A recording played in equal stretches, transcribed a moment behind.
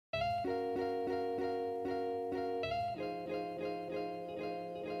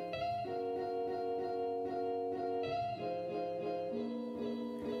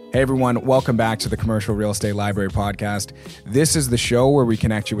Hey everyone, welcome back to the Commercial Real Estate Library Podcast. This is the show where we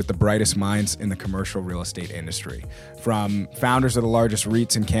connect you with the brightest minds in the commercial real estate industry. From founders of the largest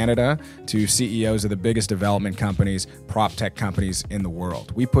REITs in Canada to CEOs of the biggest development companies, prop tech companies in the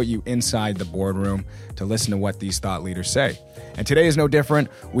world. We put you inside the boardroom to listen to what these thought leaders say. And today is no different.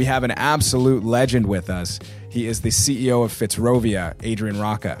 We have an absolute legend with us. He is the CEO of Fitzrovia. Adrian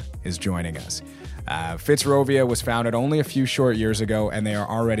Rocca is joining us. Fitzrovia was founded only a few short years ago, and they are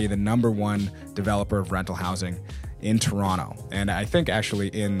already the #1 developer of rental housing in Toronto, and I think actually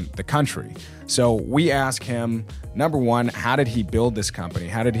in the country. So we ask him, number one, how did he build this company?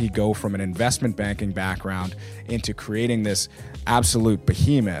 How did he go from an investment banking background into creating this absolute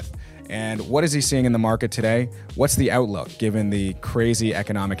behemoth? And what is he seeing in the market today? What's the outlook given the crazy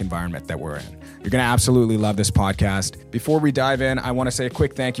economic environment that we're in? You're going to absolutely love this podcast. Before we dive in, I want to say a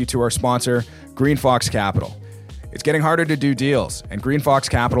quick thank you to our sponsor, Green Fox Capital. It's getting harder to do deals, and Green Fox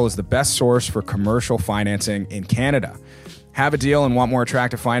Capital is the best source for commercial financing in Canada. Have a deal and want more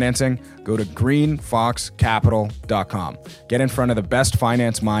attractive financing? Go to greenfoxcapital.com. Get in front of the best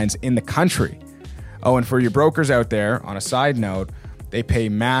finance minds in the country. Oh, and for your brokers out there, on a side note, they pay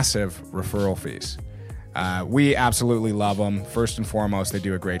massive referral fees. We absolutely love them. First and foremost, they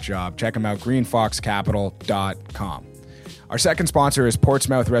do a great job. Check them out, greenfoxcapital.com. Our second sponsor is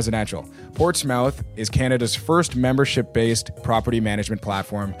Portsmouth Residential. Portsmouth is Canada's first membership-based property management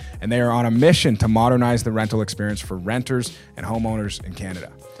platform, and they are on a mission to modernize the rental experience for renters and homeowners in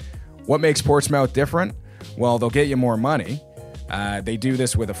Canada. What makes Portsmouth different? Well, they'll get you more money. They do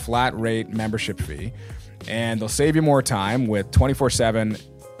this with a flat rate membership fee, and they'll save you more time with a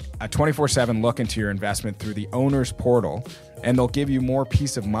 24/7 look into your investment through the owner's portal, and they'll give you more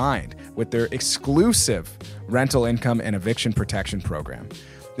peace of mind with their exclusive rental income and eviction protection program.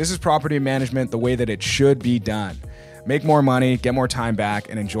 This is property management the way that it should be done. Make more money, get more time back,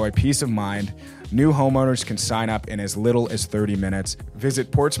 and enjoy peace of mind. New homeowners can sign up in as little as 30 minutes.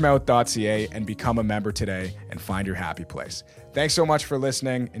 Visit portsmouth.ca and become a member today and find your happy place. Thanks so much for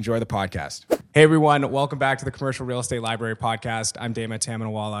listening. Enjoy the podcast. Hey everyone, welcome back to the Commercial Real Estate Library Podcast. I'm Dama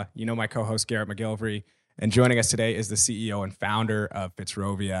Tamanawala. You know my co-host Garrett McGilvery. And joining us today is the CEO and founder of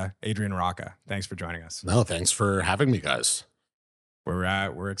Fitzrovia, Adrian Rocca. Thanks for joining us. No, thanks for having me, guys.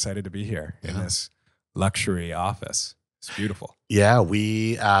 We're excited to be here in this luxury office. It's beautiful. Yeah,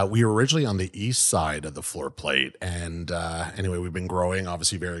 we were originally on the east side of the floor plate, and anyway, we've been growing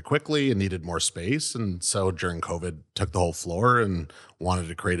obviously very quickly and needed more space, and so during COVID, took the whole floor and wanted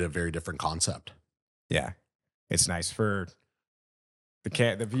to create a very different concept. Yeah, it's nice for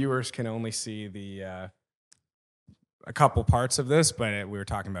the viewers can only see the a couple parts of this, but we were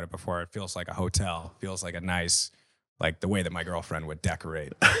talking about it before. It feels like a hotel. Feels like a nice, like the way that my girlfriend would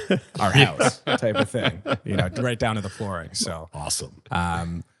decorate our house type of thing, you know, right down to the flooring. So awesome.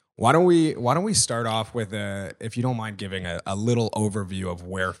 Why don't we start off with if you don't mind giving a little overview of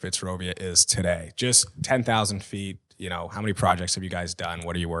where Fitzrovia is today, just 10,000 feet, you know, how many projects have you guys done?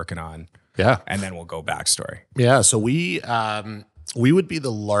 What are you working on? Yeah. And then we'll go backstory. Yeah. So we would be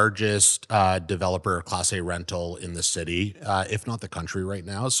the largest developer of Class A rental in the city, if not the country right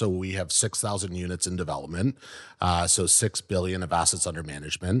now. So we have 6,000 units in development, so $6 billion of assets under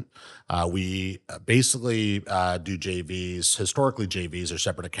management. We basically do JVs. Historically, JVs are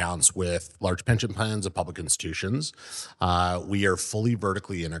separate accounts with large pension plans and public institutions. We are fully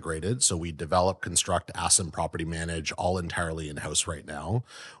vertically integrated, so we develop, construct, asset, and property manage all entirely in-house right now.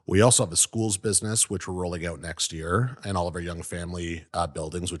 We also have a schools business, which we're rolling out next year, and all of our young family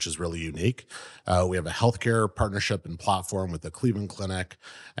buildings, which is really unique. We have a healthcare partnership and platform with the Cleveland Clinic.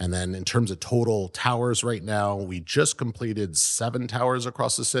 And then in terms of total towers right now, we just completed 7 towers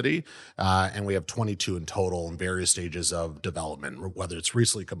across the city, and we have 22 in total in various stages of development, whether it's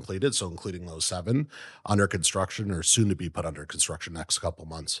recently completed, so including those 7, under construction or soon to be put under construction next couple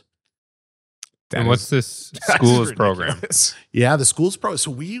months. And what's this schools program? Yeah, the schools program. So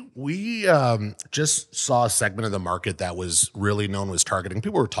we just saw a segment of the market that was really known was targeting.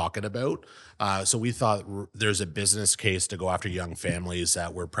 People were talking about. So we thought there's a business case to go after young families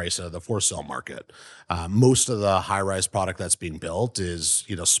that were priced out of the for sale market. Most of the high rise product that's being built is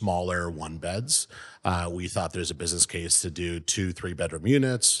smaller 1 beds. We thought there's a business case to do 2-3 bedroom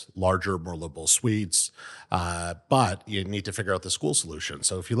units, larger, more livable suites. But you need to figure out the school solution.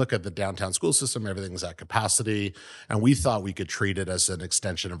 So if you look at the downtown school system, everything's at capacity. And we thought we could treat it as an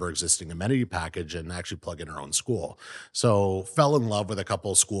extension of our existing amenity package and actually plug in our own school. So fell in love with a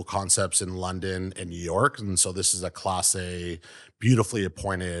couple of school concepts in London and New York. And so this is a Class A beautifully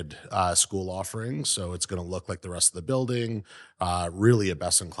appointed school offering. So it's going to look like the rest of the building, really a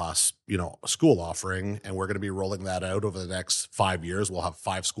best in class, school offering. And we're going to be rolling that out over the next 5 years. We'll have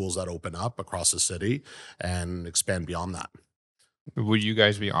 5 schools that open up across the city and expand beyond that. Will you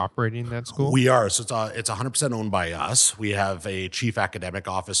guys be operating that school? We are. So it's 100% owned by us. We have a chief academic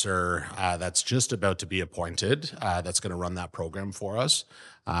officer that's just about to be appointed that's going to run that program for us.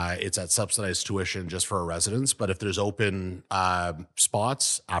 It's at subsidized tuition just for our residents. But if there's open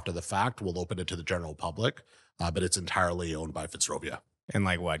spots after the fact, we'll open it to the general public. But it's entirely owned by Fitzrovia. And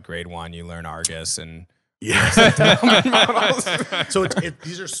like what, grade 1, you learn Argus and... Yeah. So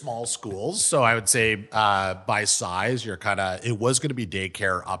these are small schools. So I would say by size, it was going to be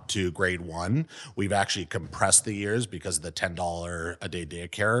daycare up to grade 1. We've actually compressed the years because of the $10 a day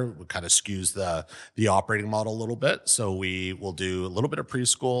daycare. It kind of skews the operating model a little bit. So we will do a little bit of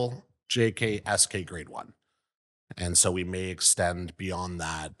preschool, JK, SK grade 1. And so we may extend beyond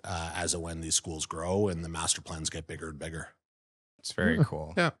that as and when these schools grow and the master plans get bigger and bigger. It's very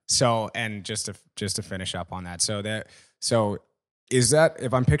cool. Yeah. So, and just to finish up on that, so is that,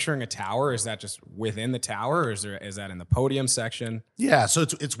 if I'm picturing a tower, is that just within the tower, or is that in the podium section? Yeah, so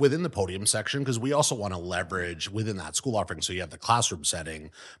it's within the podium section because we also want to leverage within that school offering. So you have the classroom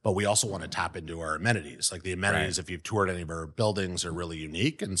setting, but we also want to tap into our amenities. Like the amenities, If you've toured any of our buildings, are really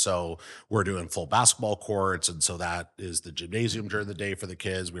unique. And so we're doing full basketball courts. And so that is the gymnasium during the day for the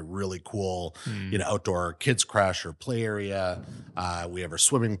kids. We have really cool, outdoor kids crash or play area. We have our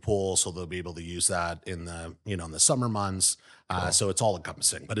swimming pool, so they'll be able to use that in the, in the summer months. Cool. So it's all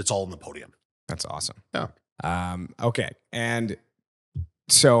encompassing, but it's all in the podium. That's awesome. Yeah. Okay. And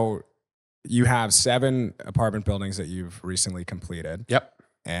so you have 7 apartment buildings that you've recently completed. Yep.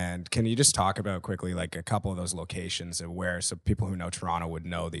 And can you just talk about quickly, like a couple of those locations of where, so people who know Toronto would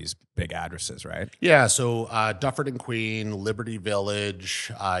know these big addresses, right? Yeah. So Dufford and Queen, Liberty Village,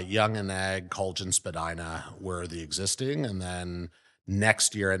 Yonge and Egg, Colgin, Spadina were the existing. And then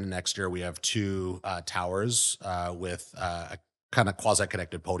next year, we have 2 towers with a kind of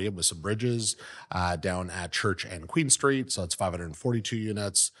quasi-connected podium with some bridges down at Church and Queen Street. So it's 542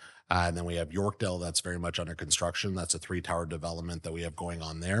 units. And then we have Yorkdale that's very much under construction. That's a 3-tower development that we have going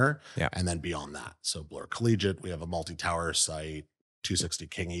on there. Yeah. And then beyond that, so Bloor Collegiate, we have a multi-tower site. 260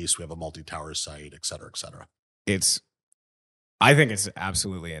 King East, we have a multi-tower site, et cetera, et cetera. I think it's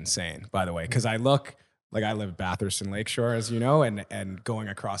absolutely insane, by the way, because I live at Bathurst and Lakeshore, as you know, and going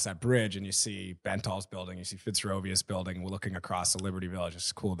across that bridge and you see Bentall's building, you see Fitzrovia's building, we're looking across the Liberty Village.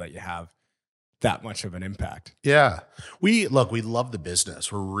 It's cool that you have that much of an impact. Yeah. We love the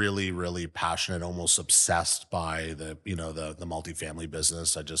business. We're really, really passionate, almost obsessed by the multifamily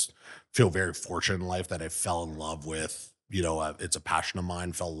business. I just feel very fortunate in life that I fell in love with, it's a passion of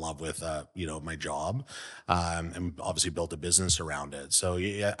mine, fell in love with, my job, and obviously built a business around it. So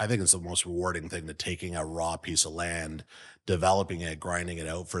yeah, I think it's the most rewarding thing to taking a raw piece of land, developing it, grinding it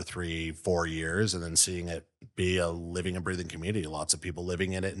out for 3-4 years, and then seeing it be a living and breathing community. Lots of people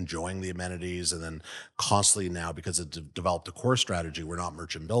living in it, enjoying the amenities, and then constantly now, because it's developed a core strategy, we're not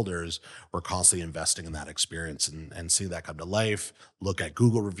merchant builders, we're constantly investing in that experience and seeing that come to life. Look at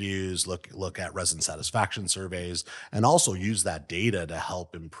Google reviews, look at resident satisfaction surveys, and also use that data to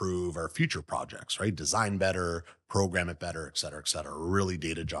help improve our future projects, right? Design better, program it better, et cetera, et cetera. We're really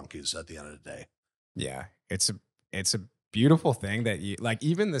data junkies at the end of the day. Yeah, it's a beautiful thing that you like.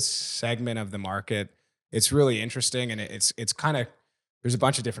 Even this segment of the market, it's really interesting, and it's kind of, there's a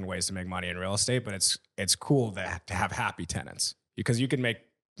bunch of different ways to make money in real estate, but it's cool to have happy tenants, because you can make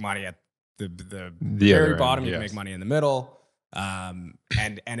money at the very bottom, you can make money in the middle, and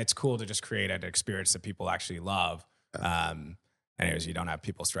it's cool to just create an experience that people actually love. Anyways, you don't have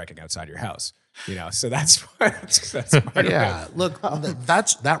people striking outside your house, so that's part of it. Look,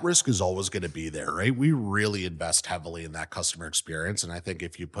 that risk is always going to be there, right? We really invest heavily in that customer experience. And I think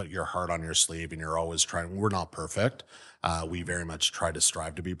if you put your heart on your sleeve and you're always trying, we're not perfect. We very much try to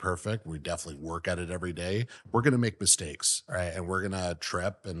strive to be perfect. We definitely work at it every day. We're going to make mistakes, right? And we're going to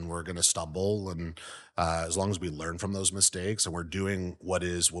trip and we're going to stumble. And as long as we learn from those mistakes and we're doing what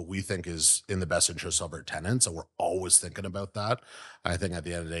we think is in the best interest of our tenants, and we're always thinking about that, I think at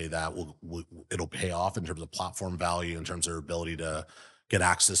the end of the day, that it'll pay off in terms of platform value, in terms of our ability to get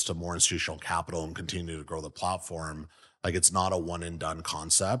access to more institutional capital and continue to grow the platform. Like, it's not a one and done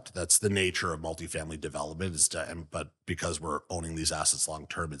concept. That's the nature of multifamily development. But because we're owning these assets long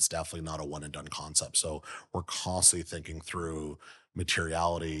term, it's definitely not a one and done concept. So we're constantly thinking through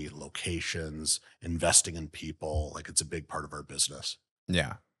materiality, locations, investing in people. Like, it's a big part of our business.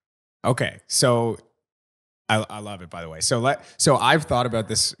 Yeah. Okay. So I love it, by the way. So I've thought about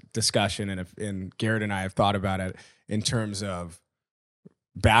this discussion, and Garrett and I have thought about it in terms of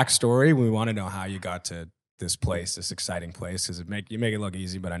backstory. We want to know how you got to this place, this exciting place, because you make it look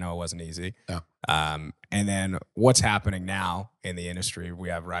easy, but I know it wasn't easy. Yeah. And then what's happening now in the industry? We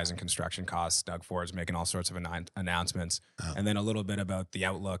have rising construction costs. Doug Ford's making all sorts of announcements, and then a little bit about the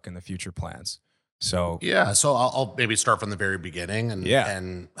outlook and the future plans. So so I'll maybe start from the very beginning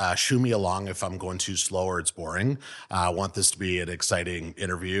and shoo me along if I'm going too slow or it's boring. I want this to be an exciting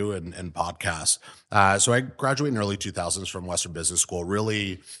interview and podcast. So I graduated in early 2000s from Western Business School.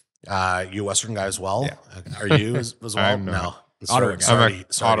 Really, you a Western guy as well? Yeah. Are you as well? I'm no. Ottawa guy. Sorry I'm an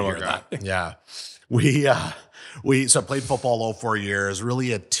to Ottawa hear guy. that. Yeah. So I played football all 4 years,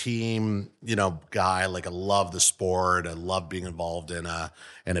 really a team, guy. Like I love the sport. I love being involved in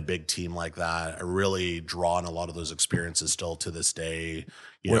a big team like that. I really draw on a lot of those experiences still to this day.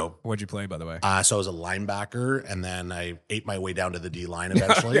 What'd you play, by the way? So I was a linebacker, and then I ate my way down to the D line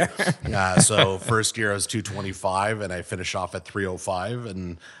eventually. So first year I was 225, and I finished off at 305,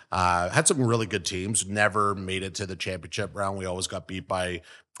 and had some really good teams. Never made it to the championship round. We always got beat by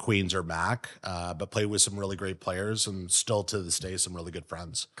Queens or Mac, but played with some really great players, and still to this day some really good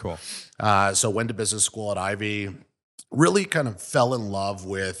friends. Cool. So went to business school at Ivy. Really kind of fell in love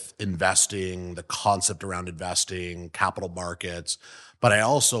with investing, the concept around investing, capital markets. But I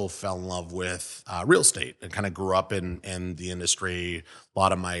also fell in love with real estate and kind of grew up in the industry. A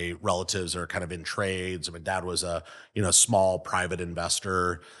lot of my relatives are kind of in trades. My dad was a small private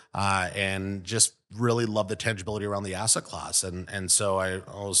investor, and just really loved the tangibility around the asset class. And so I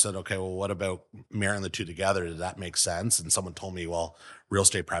always said, okay, well, what about marrying the two together? Did that make sense? And someone told me, well, real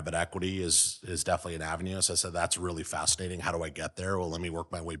estate private equity is definitely an avenue. So I said, that's really fascinating. How do I get there? Well, let me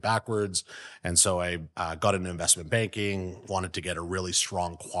work my way backwards. And so I got into investment banking, wanted to get a really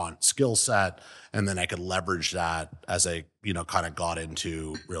strong quant skill set, and then I could leverage that as I kind of got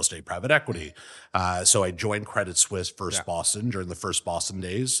into real estate private equity. So I joined Credit Suisse First Boston during the First Boston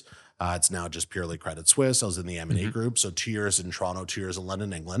days. It's now just purely Credit Suisse. I was in the M&A group, so 2 years in Toronto, 2 years in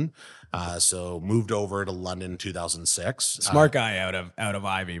London, England. So moved over to London in 2006. Smart guy out of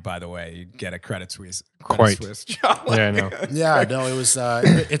Ivy, by the way. You get a Credit Suisse job. Yeah, I know. Yeah, no, it was.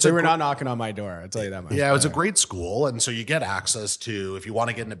 They were not knocking on my door. I'll tell you that much. Yeah, it was a great school, and so you get access to, if you want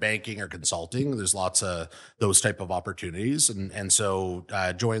to get into banking or consulting, there's lots of those type of opportunities. And so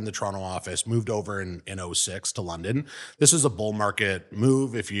joined the Toronto office, moved over in 06 to London. This is a bull market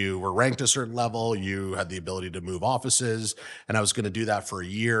move. If you were ranked a certain level, you had the ability to move offices, and I was going to do that for a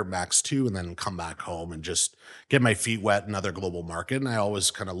year, max 2, and then come back home and just get my feet wet in another global market. And I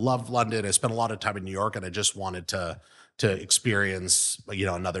always kind of loved London. I spent a lot of time in New York, and I just wanted to experience,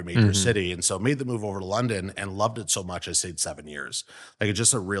 another major city. And so made the move over to London and loved it so much. I stayed 7 years. Like, it's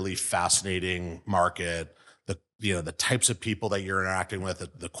just a really fascinating market. The types of people that you're interacting with,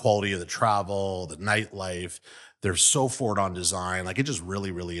 the quality of the travel, the nightlife, they're so forward on design. Like, I just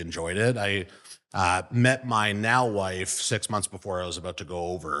really, really enjoyed it. I met my now wife 6 months before I was about to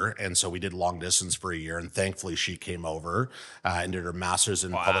go over. And so we did long distance for a year. And thankfully she came over and did her master's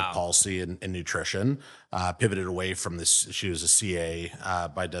in public policy and nutrition, pivoted away from this. She was a CA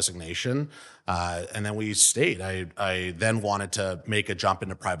by designation. And then we stayed. I then wanted to make a jump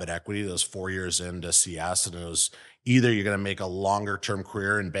into private equity. That was 4 years into CS. And it was either you're going to make a longer term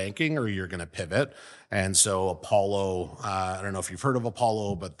career in banking or you're going to pivot. And so Apollo, I don't know if you've heard of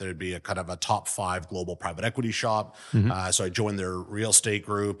Apollo, but there'd be a kind of a top 5 global private equity shop. So I joined their real estate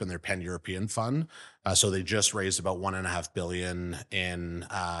group and their Pan-European fund. So they just raised about $1.5 billion in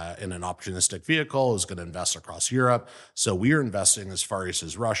an opportunistic vehicle. It was going to invest across Europe. So we are investing as far east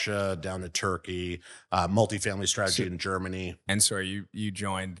as Russia, down to Turkey, multifamily strategy in Germany. And so you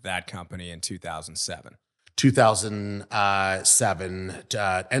joined that company in 2007. 2007,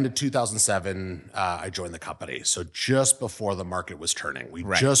 end of 2007, I joined the company. So just before the market was turning, we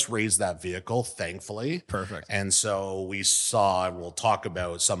just raised that vehicle, thankfully. Perfect. And so we saw, and we'll talk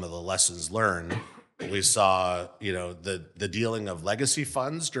about some of the lessons learned. We saw, the dealing of legacy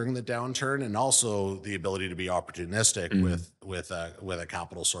funds during the downturn, and also the ability to be opportunistic with a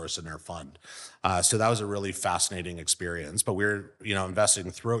capital source in our fund. So that was a really fascinating experience. But we're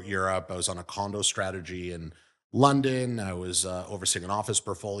investing throughout Europe. I was on a condo strategy in London. I was overseeing an office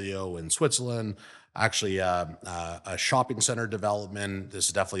portfolio in Switzerland. Actually, a shopping center development. This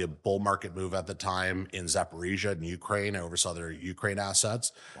is definitely a bull market move at the time in Zaporizhia in Ukraine. I oversaw their Ukraine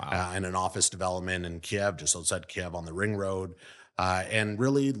assets. And an office development in Kiev, just outside Kiev on the Ring Road. And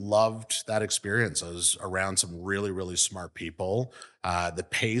really loved that experience. I was around some really, really smart people. The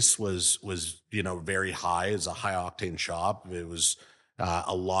pace was very high. It's a high octane shop. It was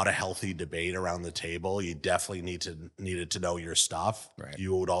a lot of healthy debate around the table. You definitely needed to know your stuff. Right.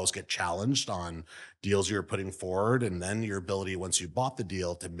 You would always get challenged on deals you're putting forward, and then your ability once you bought the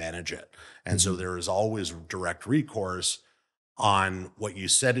deal to manage it. And so there is always direct recourse on what you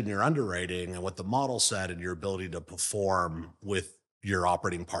said in your underwriting and what the model said and your ability to perform with your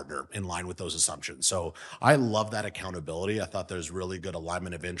operating partner in line with those assumptions. So I love that accountability. I thought there's really good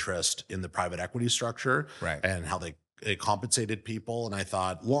alignment of interest in the private equity structure Right. and how it compensated people. And I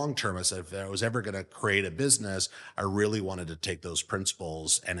thought long term, I said, if I was ever going to create a business, I really wanted to take those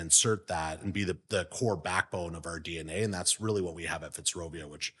principles and insert that and be the core backbone of our DNA. And that's really what we have at Fitzrovia,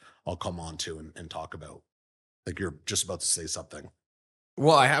 which I'll come on to and talk about. Like you're just about to say something.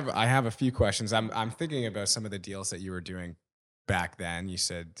 Well, I have a few questions. I'm thinking about some of the deals that you were doing back then. You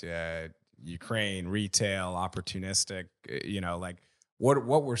said Ukraine, retail, opportunistic. Like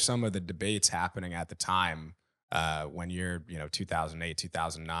what were some of the debates happening at the time when you're 2008,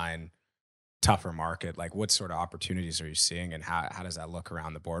 2009, tougher market? Like what sort of opportunities are you seeing, and how does that look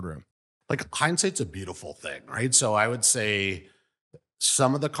around the boardroom? Like hindsight's a beautiful thing, right? So I would say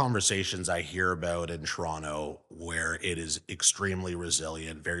some of the conversations I hear about in Toronto where it is extremely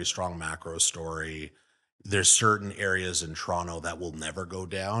resilient, very strong macro story. There's certain areas in Toronto that will never go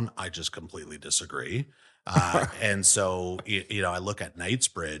down. I just completely disagree. And so, I look at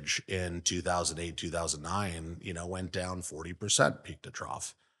Knightsbridge in 2008, 2009, went down 40% peak to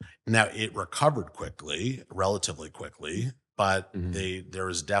trough. Now it recovered quickly, relatively quickly, but there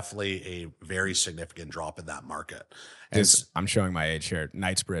was definitely a very significant drop in that market. And I'm showing my age here.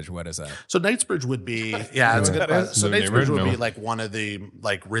 Knightsbridge, what is that? so Knightsbridge would be, yeah, it's a good question. So The Knightsbridge would be neighborhood? like one of the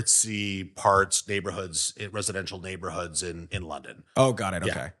like ritzy parts, neighborhoods, residential neighborhoods in London. Oh, got it.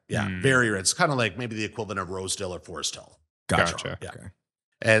 Yeah, Okay. yeah, very rich. It's kind of like maybe the equivalent of Rosedale or Forest Hill. Gotcha. Yeah. Okay.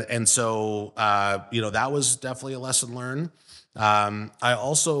 And so, that was definitely a lesson learned. I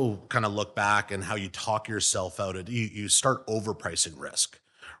also kind of look back and how you talk yourself out of you start overpricing risk,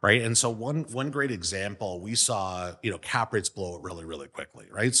 right? And so one great example, we saw, cap rates blow it really, really quickly,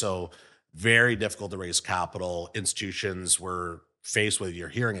 right? So very difficult to raise capital. Institutions were faced with, you're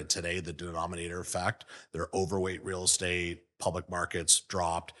hearing it today, the denominator effect. They're overweight real estate, public markets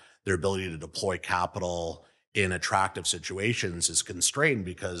dropped, their ability to deploy capital in attractive situations is constrained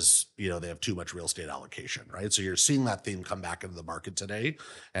because they have too much real estate allocation, right? So you're seeing that theme come back into the market today,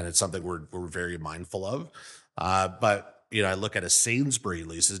 and it's something we're very mindful of. But I look at a Sainsbury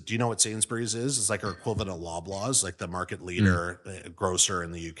leases. Do you know what Sainsbury's is? It's like our equivalent of Loblaws, like the market leader grocer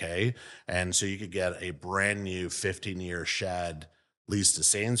in the UK. And so you could get a brand new 15-year shed leased to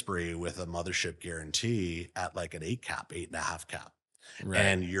Sainsbury with a mothership guarantee at like an 8.5 cap. Right.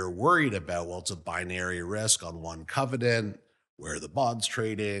 And you're worried about, well, it's a binary risk on one covenant, where the bond's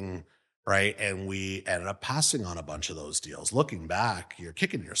trading, right? And we ended up passing on a bunch of those deals. Looking back, you're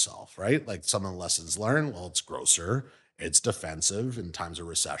kicking yourself, right? Like some of the lessons learned, well, it's grosser, it's defensive in times of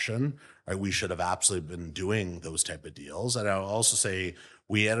recession, right? We should have absolutely been doing those type of deals. And I'll also say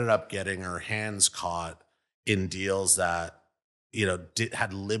we ended up getting our hands caught in deals that,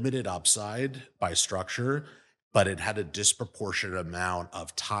 had limited upside by structure, but it had a disproportionate amount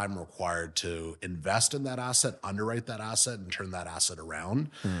of time required to invest in that asset, underwrite that asset, and turn that asset around.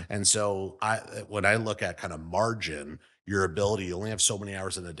 And so when I look at kind of margin, your ability, you only have so many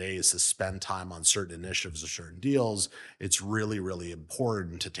hours in a day, is to spend time on certain initiatives or certain deals. It's really, really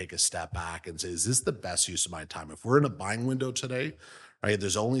important to take a step back and say, is this the best use of my time? If we're in a buying window today, right,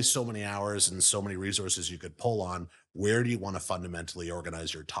 there's only so many hours and so many resources you could pull on. Where do you want to fundamentally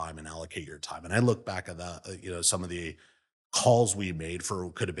organize your time and allocate your time? And I look back at the, some of the calls we made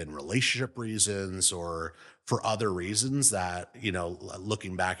for could have been relationship reasons or for other reasons that,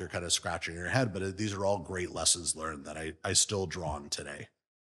 looking back, you're kind of scratching your head, but these are all great lessons learned that I still draw on today.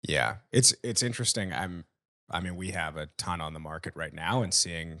 Yeah, it's interesting. We have a ton on the market right now, and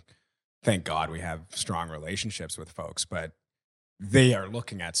thank God we have strong relationships with folks, but they are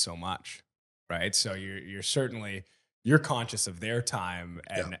looking at so much, right? So you're conscious of their time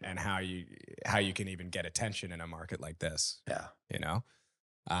and how you can even get attention in a market like this. Yeah.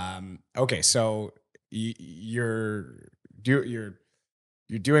 Okay, so you're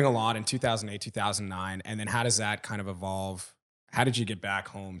doing a lot in 2008, 2009, and then how does that kind of evolve? How did you get back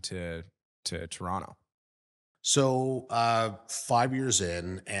home to Toronto? So 5 years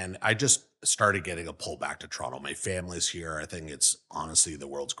in, and I just started getting a pull back to Toronto. My family's here. I think it's honestly the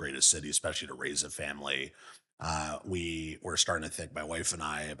world's greatest city, especially to raise a family. We were starting to think, my wife and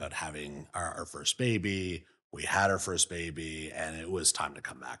I, about having our first baby. We had our first baby, and it was time to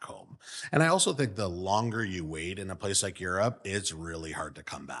come back home. And I also think the longer you wait in a place like Europe, it's really hard to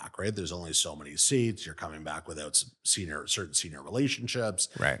come back, right? There's only so many seats. You're coming back without certain senior relationships.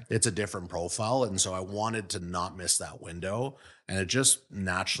 Right. It's a different profile. And so I wanted to not miss that window, and it just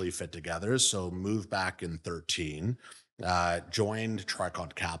naturally fit together. So moved back in 13. Joined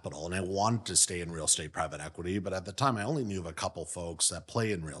Tricon Capital, and I wanted to stay in real estate private equity, but at the time I only knew of a couple folks that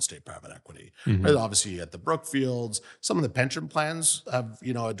play in real estate private equity. Right? Obviously at the Brookfields, some of the pension plans have,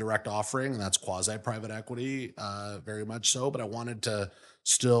 a direct offering, and that's quasi private equity, very much so, but I wanted to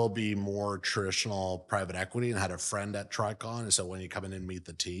still be more traditional private equity, and had a friend at Tricon, and so when you come in and meet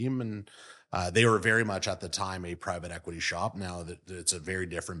the team, and they were very much at the time a private equity shop. Now that it's a very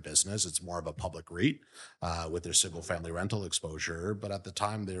different business, it's more of a public REIT with their single family rental exposure. But at the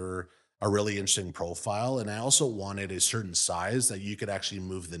time, they were a really interesting profile. And I also wanted a certain size that you could actually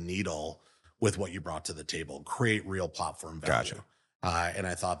move the needle with what you brought to the table, create real platform value. Gotcha. And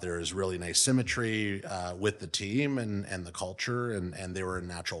I thought there was really nice symmetry with the team and the culture, and they were a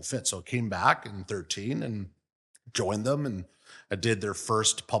natural fit. So I came back in 13 and joined them, and I did their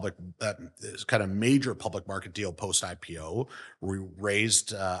first public, kind of major public market deal post IPO. We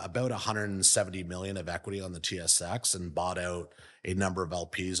raised about 170 million of equity on the TSX and bought out a number of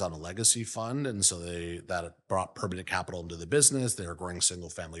LPs on a legacy fund. And so that brought permanent capital into the business. They were growing single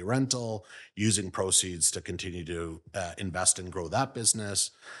family rental, using proceeds to continue to invest and grow that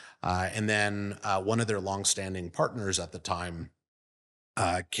business. And then one of their longstanding partners at the time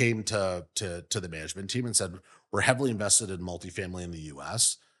came to the management team and said, we're heavily invested in multifamily in the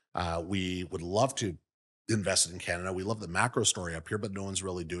US. We would love to invest in Canada. We love the macro story up here, but no one's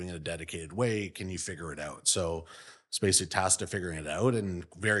really doing it in a dedicated way. Can you figure it out? So it's basically tasked to figuring it out. And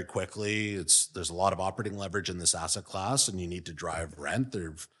very quickly, there's a lot of operating leverage in this asset class, and you need to drive rent.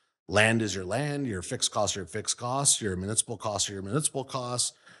 Land is your land, your fixed costs are your fixed costs, your municipal costs are your municipal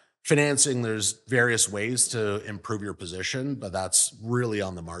costs. Financing, there's various ways to improve your position, but that's really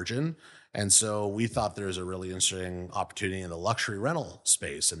on the margin. And so we thought there's a really interesting opportunity in the luxury rental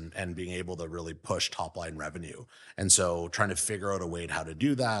space, and being able to really push top line revenue. And so trying to figure out a way to how to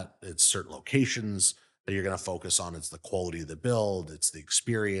do that. It's certain locations that you're going to focus on. It's the quality of the build. It's the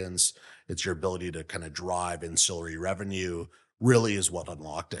experience. It's your ability to kind of drive ancillary revenue, really is what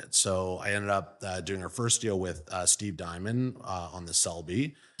unlocked it. So I ended up doing our first deal with Steve Diamond on the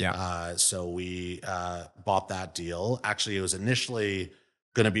Selby. Yeah. So we bought that deal. Actually, it was initially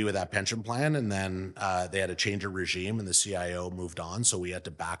going to be with that pension plan, and then they had a change of regime, and the CIO moved on. So we had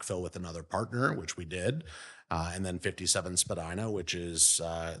to backfill with another partner, which we did. And then 57 Spadina, which is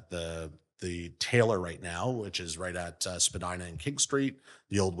the Taylor right now, which is right at Spadina and King Street,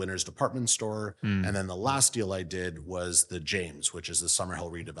 the old Winners department store. And then the last deal I did was the James, which is the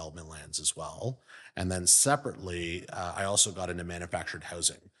Summerhill redevelopment lands as well. And then separately, I also got into manufactured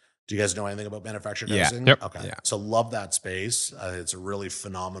housing. Do you guys know anything about manufactured housing? Yep. Okay. Yeah. So love that space. It's a really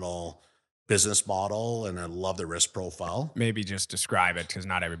phenomenal business model, and I love the risk profile. Maybe just describe it, because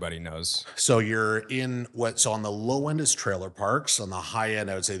not everybody knows. So you're in so on the low end is trailer parks. On the high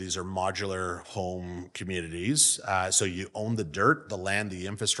end, I would say these are modular home communities. So you own the dirt, the land, the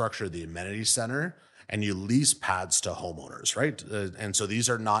infrastructure, the amenity center, and you lease pads to homeowners, right? And so these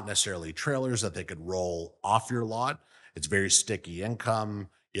are not necessarily trailers that they could roll off your lot. It's very sticky income.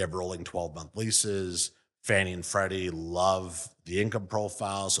 You have rolling 12-month leases. Fannie and Freddie love the income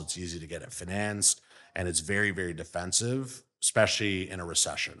profile, so it's easy to get it financed, and it's very, very defensive, especially in a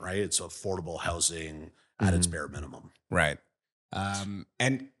recession, right? It's affordable housing at its bare minimum. Right.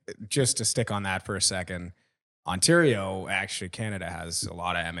 And just to stick on that for a second, Ontario, actually, Canada has a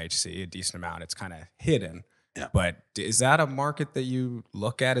lot of MHC, a decent amount. It's kind of hidden. Yeah. But is that a market that you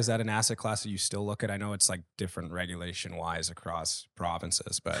look at? Is that an asset class that you still look at? I know it's like different regulation wise across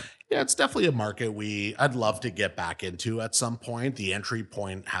provinces, but yeah, it's definitely a market I'd love to get back into at some point. The entry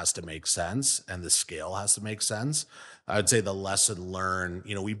point has to make sense, and the scale has to make sense. I'd say the lesson learned,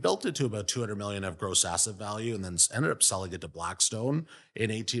 we built it to about 200 million of gross asset value, and then ended up selling it to Blackstone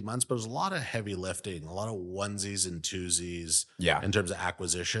in 18 months. But it was a lot of heavy lifting, a lot of onesies and twosies in terms of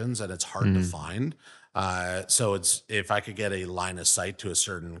acquisitions, and it's hard to find. So if I could get a line of sight to a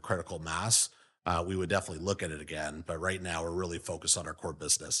certain critical mass, we would definitely look at it again. But right now, we're really focused on our core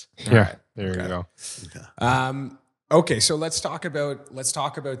business. Yeah, there you go. Okay. Okay, so let's talk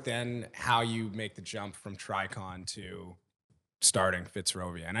about then how you make the jump from Tricon to starting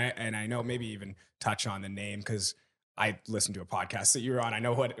Fitzrovia, and I know maybe even touch on the name, because I listened to a podcast that you were on. I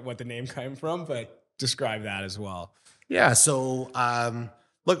know what the name came from, but describe that as well. Yeah. So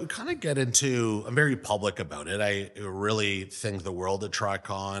Look, we kind of get into, I'm very public about it. I really think the world of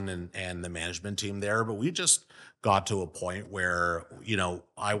Tricon and the management team there, but we just got to a point where,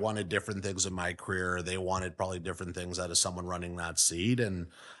 I wanted different things in my career. They wanted probably different things out of someone running that seat. And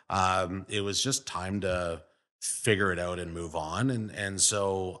it was just time to figure it out and move on. And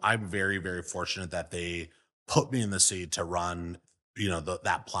so I'm very, very fortunate that they put me in the seat to run,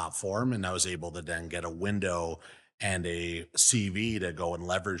 that platform. And I was able to then get a window and a CV to go and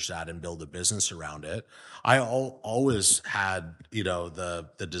leverage that and build a business around it. I always had,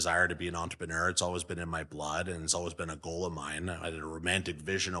 the desire to be an entrepreneur. It's always been in my blood, and it's always been a goal of mine. I had a romantic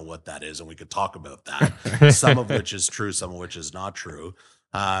vision of what that is, and we could talk about that. Some of which is true, some of which is not true.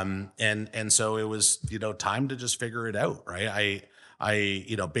 And so it was, time to just figure it out, right?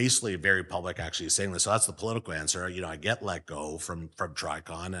 Basically very public actually saying this. So that's the political answer. I get let go from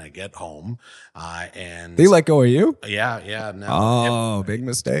Tricon, and I get home, and they let go of you. Yeah. No, big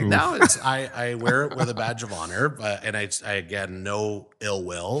mistake. No, I wear it with a badge of honor, but I again, no ill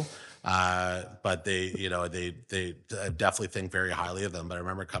will. But they definitely think very highly of them. But I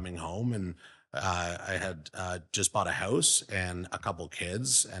remember coming home, and I had just bought a house and a couple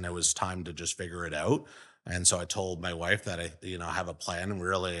kids, and it was time to just figure it out. And so I told my wife that I have a plan, and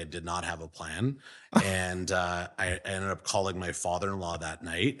really I did not have a plan. And I ended up calling my father-in-law that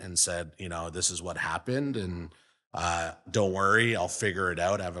night and said, this is what happened, and don't worry, I'll figure it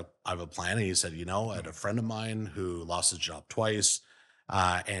out. I have a plan. And he said, I had a friend of mine who lost his job twice.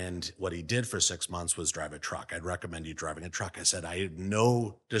 And what he did for 6 months was drive a truck. I'd recommend you driving a truck. I said, I had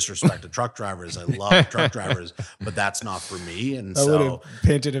no disrespect to truck drivers. I love truck drivers, but that's not for me. And that would have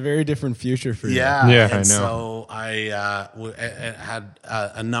painted a very different future for you. Yeah, I know. So I had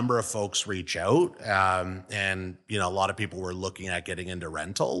a number of folks reach out, and a lot of people were looking at getting into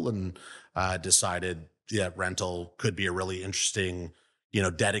rental, and decided rental could be a really interesting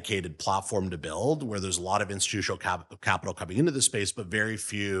dedicated platform to build, where there's a lot of institutional capital coming into the space, but very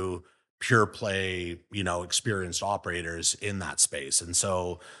few pure play, experienced operators in that space. And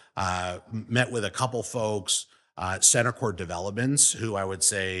so met with a couple folks, CentreCourt Developments, who I would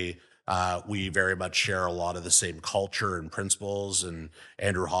say we very much share a lot of the same culture and principles. And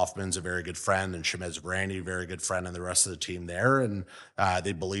Andrew Hoffman's a very good friend, and Shemez Brandy, a very good friend, and the rest of the team there. And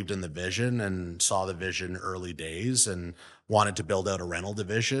they believed in the vision and saw the vision early days, and wanted to build out a rental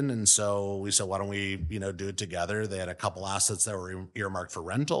division. And so we said, why don't we, do it together? They had a couple assets that were earmarked for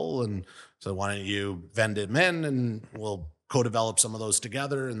rental. And so why don't you vend them in, and we'll co-develop some of those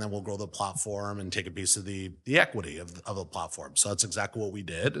together, and then we'll grow the platform and take a piece of the equity of the platform. So that's exactly what we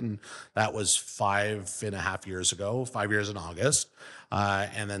did. And that was 5.5 years ago, 5 years in August.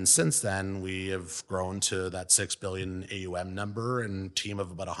 And then since then, we have grown to that 6 billion AUM number, and team of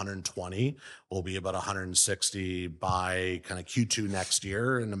about 120. We'll be about 160 by kind of Q2 next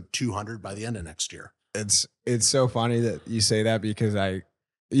year, and 200 by the end of next year. It's so funny that you say that, because I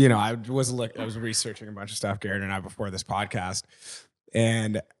was researching a bunch of stuff, Garrett and I, before this podcast,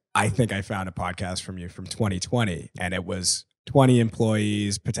 and I think I found a podcast from you from 2020, and it was 20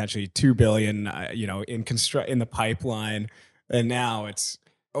 employees, potentially 2 billion, in the pipeline, and now it's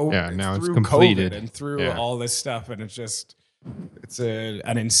now it's COVID completed and through all this stuff, and it's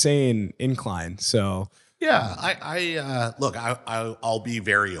an insane incline. So. Yeah, I'll be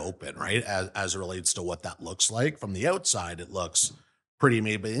very open, right? As it relates to what that looks like. From the outside, it looks pretty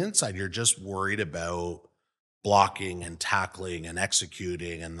made, but inside you're just worried about blocking and tackling and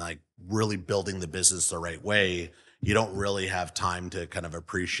executing and like really building the business the right way. You don't really have time to kind of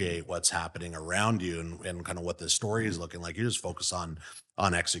appreciate what's happening around you and kind of what the story is looking like. You just focus on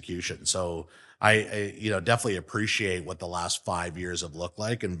execution. So I definitely appreciate what the last 5 years have looked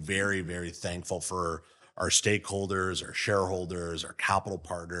like, and very, very thankful for our stakeholders, our shareholders, our capital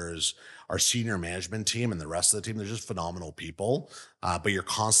partners, our senior management team, and the rest of the team. They're just phenomenal people. But you're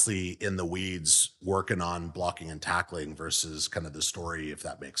constantly in the weeds working on blocking and tackling versus kind of the story, if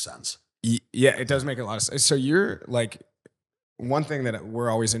that makes sense. Yeah, it does make a lot of sense. So you're like, one thing that we're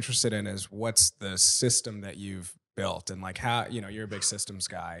always interested in is what's the system that you've built, and like how, you're a big systems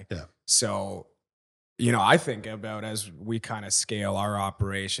guy. Yeah. So, I think about, as we kind of scale our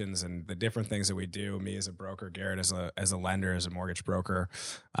operations and the different things that we do, me as a broker, Garrett as a lender, as a mortgage broker,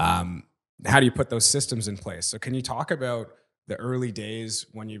 how do you put those systems in place? So can you talk about the early days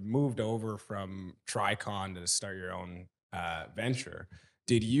when you moved over from Tricon to start your own venture?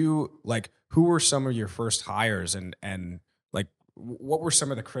 Did you, like, who were some of your first hires, and like, what were some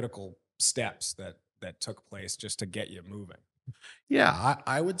of the critical steps that took place just to get you moving? Yeah,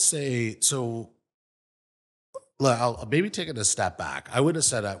 I would say so. I'll maybe take it a step back. I would have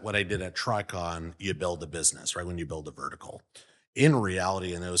said that what I did at Tricon, you build a business, right? When you build a vertical, in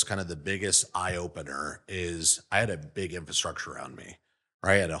reality, and it was kind of the biggest eye opener, is I had a big infrastructure around me,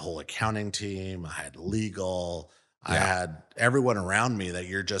 right? I had a whole accounting team, I had legal, I Yeah. had everyone around me that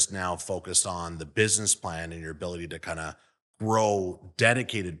you're just now focused on the business plan and your ability to kind of grow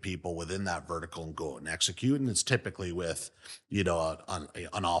dedicated people within that vertical and go and execute. And it's typically with,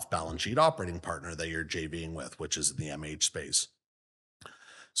 an off balance sheet operating partner that you're JVing with, which is in the MH space.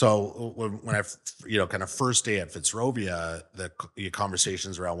 So when kind of first day at Fitzrovia, the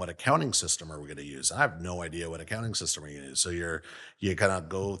conversations around what accounting system are we going to use? I have no idea what accounting system we're going to use. So you kind of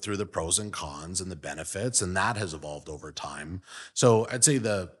go through the pros and cons and the benefits, and that has evolved over time. So I'd say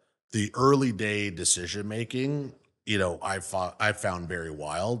the early day decision making, I found very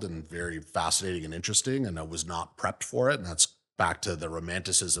wild and very fascinating and interesting, and I was not prepped for it. And that's back to the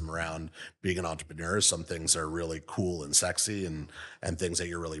romanticism around being an entrepreneur. Some things are really cool and sexy and things that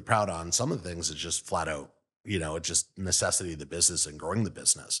you're really proud on. Some of the things is just flat out, it's just necessity of the business and growing the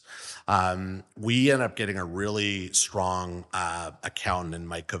business. We end up getting a really strong accountant in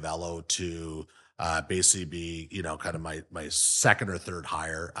Mike Cavello to basically be, kind of my second or third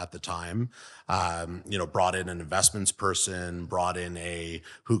hire at the time. Brought in an investments person, brought in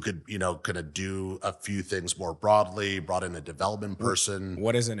who could, kind of do a few things more broadly, brought in a development person.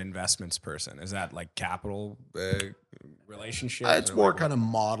 What is an investments person? Is that like capital relationships? It's more kind of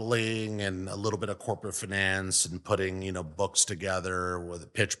modeling and a little bit of corporate finance and putting, books together with a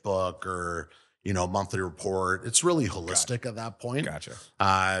pitch book or, monthly report. It's really holistic at that point.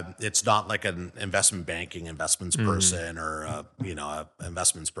 Gotcha. It's not like an investment banking investments person or, a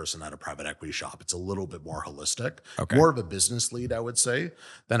investments person at a private equity shop. It's a little bit more holistic, more of a business lead, I would say.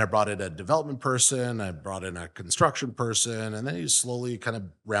 Then I brought in a development person. I brought in a construction person, and then you slowly kind of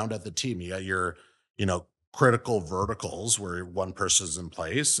round out the team. You got your, critical verticals where one person's in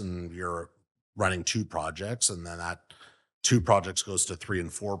place and you're running 2 projects, and then that 2 projects goes to 3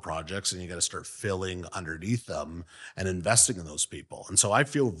 and 4 projects, and you got to start filling underneath them and investing in those people. And so I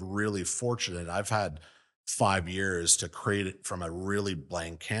feel really fortunate. I've had 5 years to create it from a really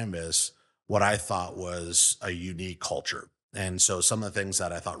blank canvas, what I thought was a unique culture. And so some of the things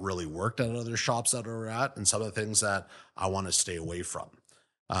that I thought really worked at other shops that we're at, and some of the things that I want to stay away from,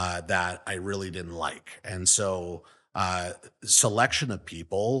 that I really didn't like. And so selection of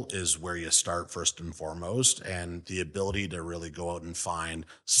people is where you start first and foremost, and the ability to really go out and find.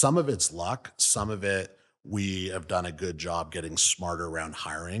 Some of it's luck, some of it we have done a good job getting smarter around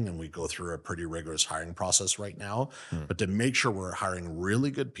hiring, and we go through a pretty rigorous hiring process right now. But to make sure we're hiring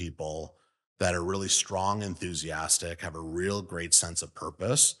really good people that are really strong, enthusiastic, have a real great sense of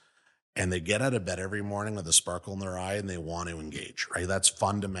purpose, and they get out of bed every morning with a sparkle in their eye and they want to engage, right? That's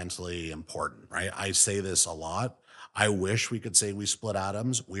fundamentally important, right? I say this a lot. I wish we could say we split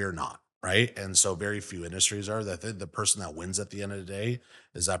atoms. We are not, right? And so very few industries are. That the person that wins at the end of the day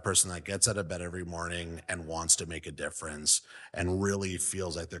is that person that gets out of bed every morning and wants to make a difference and really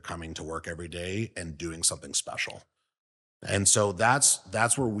feels like they're coming to work every day and doing something special. And so that's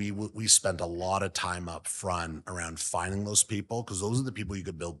where we spent a lot of time up front around finding those people, because those are the people you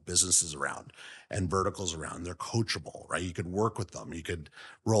could build businesses around and verticals around. They're coachable, right? You could work with them. You could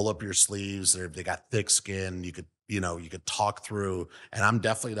roll up your sleeves. They got thick skin. You could talk through, and I'm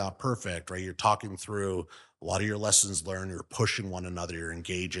definitely not perfect, right? You're talking through a lot of your lessons learned. You're pushing one another. You're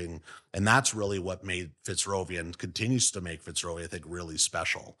engaging. And that's really what made Fitzrovia and continues to make Fitzrovia, I think, really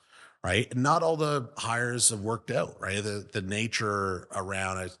special. Right. And not all the hires have worked out, right? The nature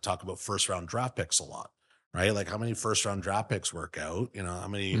around, I talk about first round draft picks a lot, right? Like how many first round draft picks work out? How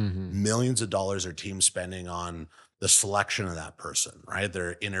many millions of dollars are teams spending on the selection of that person, right?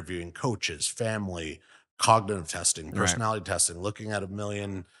 They're interviewing coaches, family, cognitive testing, personality testing, looking at a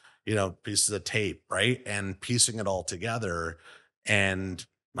million, pieces of tape, right? And piecing it all together. And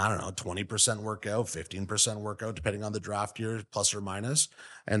I don't know, 20% workout, 15% workout, depending on the draft year, plus or minus.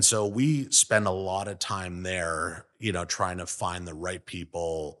 And so we spend a lot of time there, trying to find the right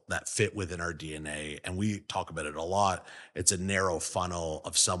people that fit within our DNA. And we talk about it a lot. It's a narrow funnel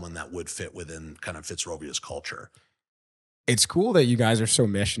of someone that would fit within kind of Fitzrovia's culture. It's cool that you guys are so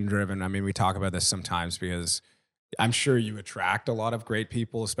mission driven. I mean, we talk about this sometimes because I'm sure you attract a lot of great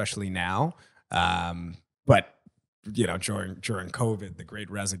people, especially now. But during COVID, the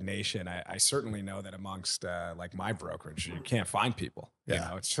great resignation, I certainly know that amongst like my brokerage, you can't find people.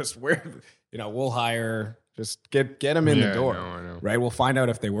 It's just weird. We'll hire, just get them in the door, I know. right? We'll find out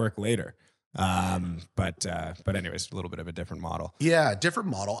if they work later. But anyways, a little bit of a different model. Yeah, different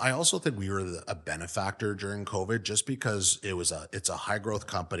model. I also think we were a benefactor during COVID, just because it's a high growth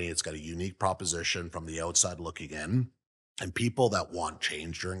company. It's got a unique proposition from the outside looking in. And people that want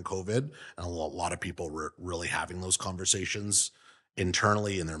change during COVID, and a lot of people were really having those conversations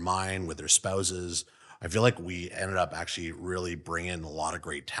internally in their mind with their spouses. I feel like we ended up actually really bringing a lot of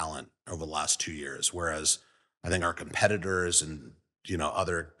great talent over the last 2 years, whereas I think our competitors and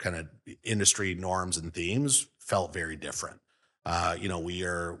other kind of industry norms and themes felt very different.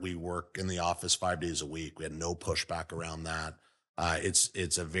 We work in the office 5 days a week. We had no pushback around that.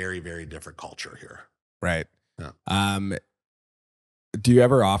 It's a very, very different culture here. Right. Yeah. Do you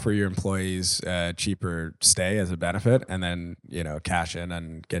ever offer your employees a cheaper stay as a benefit, and then cash in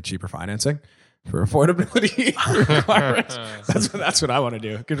and get cheaper financing for affordability requirements? That's what I want to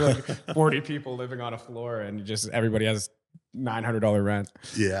do. Because like 40 people living on a floor, and just everybody has $900 rent.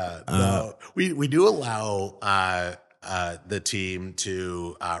 Yeah, no, we do allow the team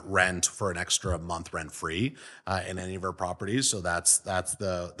to rent for an extra month rent free in any of our properties. So that's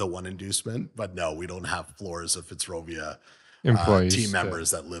the one inducement. But no, we don't have floors of Fitzrovia employees, team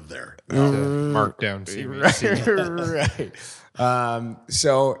members that live there. Mark down CVC. Right.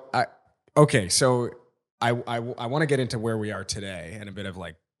 So I want to get into where we are today and a bit of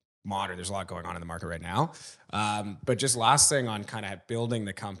like modern. There's a lot going on in the market right now. But just last thing on kind of building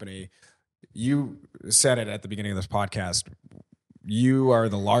the company. You said it at the beginning of this podcast. You are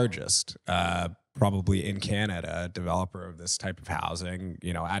the largest, probably in Canada, developer of this type of housing.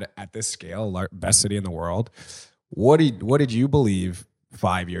 At this scale, best city in the world. What did you believe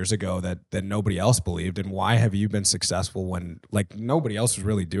 5 years ago that nobody else believed, and why have you been successful when like nobody else was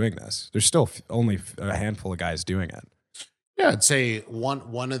really doing this? There's still only a handful of guys doing it. Yeah, I'd say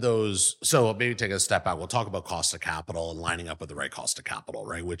one of those. So maybe take a step back. We'll talk about cost of capital and lining up with the right cost of capital,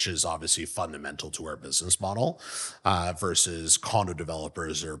 right? Which is obviously fundamental to our business model versus condo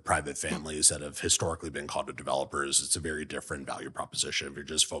developers or private families that have historically been condo developers. It's a very different value proposition if you're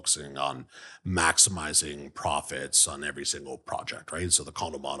just focusing on maximizing profits on every single project, right? So the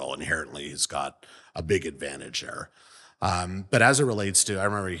condo model inherently has got a big advantage there. But as it relates to, I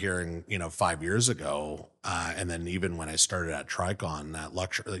remember hearing, 5 years ago, and then even when I started at Tricon, that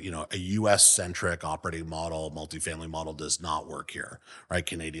a U.S. centric operating model, multifamily model does not work here, right?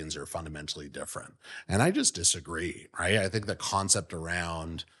 Canadians are fundamentally different. And I just disagree, right? I think the concept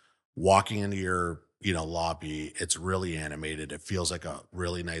around walking into your lobby, it's really animated. It feels like a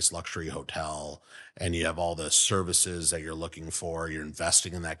really nice luxury hotel, and you have all the services that you're looking for. You're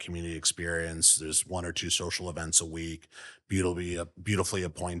investing in that community experience. There's 1 or 2 social events a week, beautifully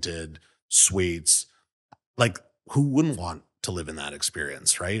appointed suites. Like, who wouldn't want to live in that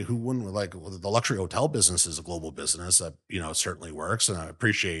experience, right? Who wouldn't? Like, the luxury hotel business is a global business that certainly works, and I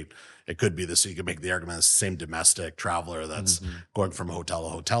appreciate it could be this. You could make the argument it's the same domestic traveler that's going from hotel to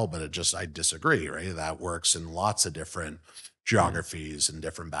hotel, but I disagree, right? That works in lots of different geographies and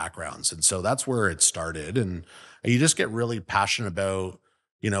different backgrounds, and so that's where it started. And you just get really passionate about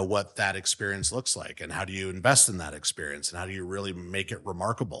what that experience looks like, and how do you invest in that experience, and how do you really make it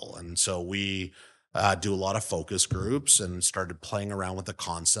remarkable. And so we do a lot of focus groups and started playing around with the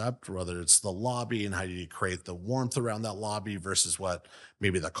concept, whether it's the lobby and how do you create the warmth around that lobby versus what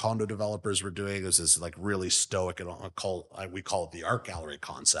maybe the condo developers were doing. Is this like really stoic, and we call it the art gallery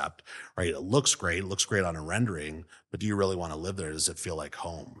concept, right? It looks great on a rendering, but do you really want to live there? Does it feel like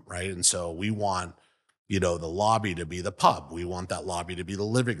home, right? And so we want the lobby to be the pub. We want that lobby to be the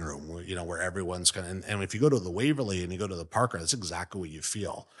living room, where everyone's going to, and if you go to the Waverly and you go to the Parker, that's exactly what you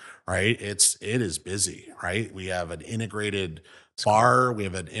feel, right? It is busy, right? We have an integrated bar. We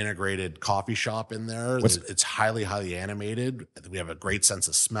have an integrated coffee shop in there. It's highly, highly animated. We have a great sense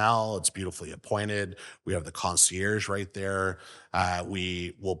of smell. It's beautifully appointed. We have the concierge right there.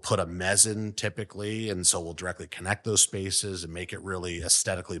 We will put a mezzanine typically, and so we'll directly connect those spaces and make it really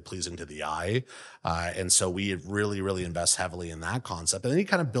aesthetically pleasing to the eye. And so we really, really invest heavily in that concept. And then you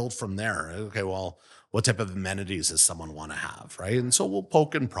kind of build from there. Okay, well, what type of amenities does someone want to have, right? And so we'll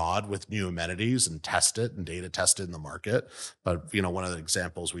poke and prod with new amenities and test it and data test it in the market. But one of the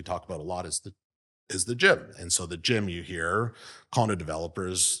examples we talk about a lot is the gym. And so the gym, you hear condo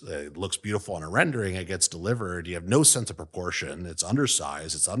developers, it looks beautiful on a rendering, it gets delivered, you have no sense of proportion, it's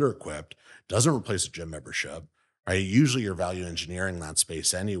undersized, it's under-equipped, doesn't replace a gym membership, right? Usually you're value engineering that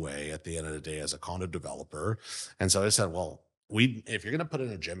space anyway at the end of the day as a condo developer. And so I said, well, if you're going to put in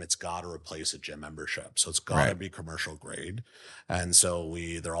a gym, it's got to replace a gym membership. So it's got to be commercial grade. And so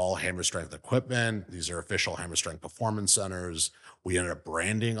they're all hammer strength equipment. These are official hammer strength performance centers. We ended up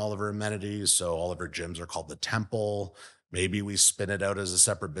branding all of our amenities. So all of our gyms are called the Temple. Maybe we spin it out as a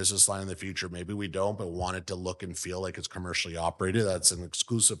separate business line in the future. Maybe we don't, but want it to look and feel like it's commercially operated. That's an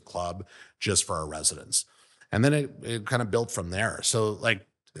exclusive club just for our residents. And then it kind of built from there. So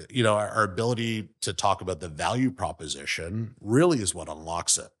our ability to talk about the value proposition really is what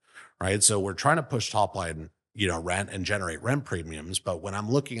unlocks it, right? So we're trying to push top line rent and generate rent premiums. But when I'm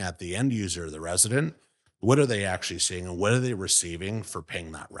looking at the end user, the resident, what are they actually seeing and what are they receiving for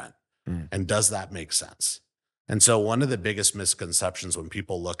paying that rent? And does that make sense? And so one of the biggest misconceptions when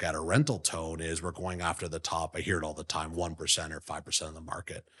people look at a rental tone is we're going after the top. I hear it all the time, 1% or 5% of the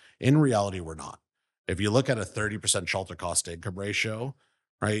market. In reality, we're not. If you look at a 30% shelter cost to income ratio,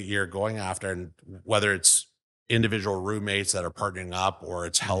 right, you're going after, and whether it's individual roommates that are partnering up or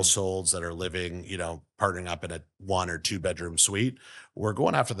it's households that are living, partnering up in a 1 or 2 bedroom suite, we're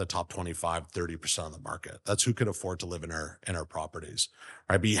going after the top 25, 30% of the market. That's who could afford to live in our properties,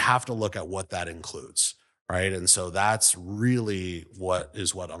 right? But you have to look at what that includes. Right. And so that's really what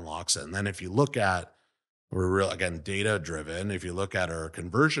unlocks it. And then if you look at, again, data driven, if you look at our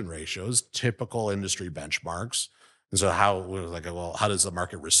conversion ratios, typical industry benchmarks. And so how does the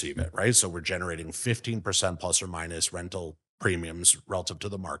market receive it? Right. So we're generating 15% plus or minus rental premiums relative to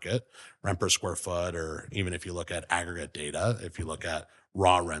the market, rent per square foot, or even if you look at aggregate data, if you look at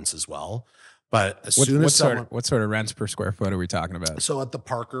raw rents as well. But what sort of rents per square foot are we talking about? So at the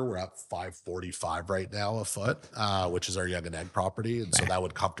Parker, we're at $545 right now a foot, which is our Yonge and Egg property. And so that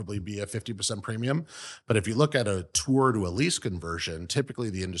would comfortably be a 50% premium. But if you look at a tour to a lease conversion, typically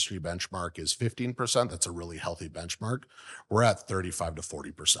the industry benchmark is 15%. That's a really healthy benchmark. We're at 35 to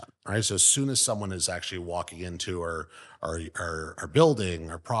 40%. Right. So as soon as someone is actually walking into our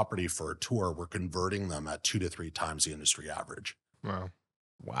building, our property for a tour, we're converting them at 2 to 3 times the industry average.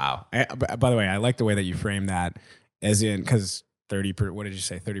 Wow. By the way, I like the way that you frame that, as in, because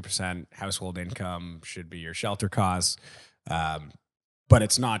 30% household income should be your shelter costs. But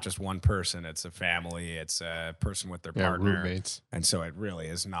it's not just one person, it's a family, it's a person with their partner. Roommates. And so it really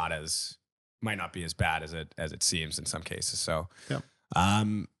is might not be as bad as it seems in some cases. So,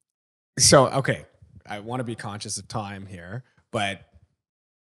 okay. I want to be conscious of time here, but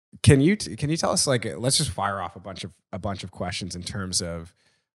can you tell us, like, let's just fire off a bunch of questions in terms of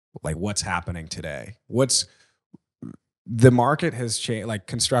like what's happening today. The market has changed, like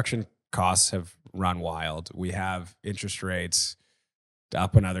construction costs have run wild. We have interest rates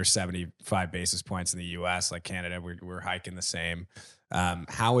up another 75 basis points in the US, like Canada, we're hiking the same.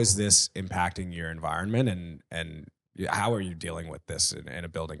 How is this impacting your environment and how are you dealing with this in a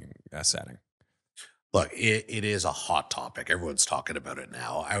building setting? Look, it is a hot topic. Everyone's talking about it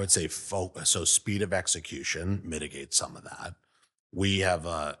now. I would say so speed of execution mitigates some of that. We have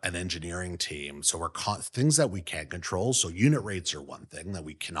an engineering team, so things that we can't control. So unit rates are one thing that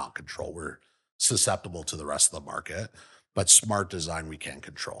we cannot control. We're susceptible to the rest of the market, but smart design we can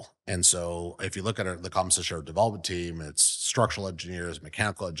control. And so if you look at the composition of our development team, it's structural engineers,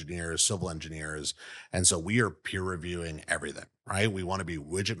 mechanical engineers, civil engineers. And so we are peer reviewing everything, right? We want to be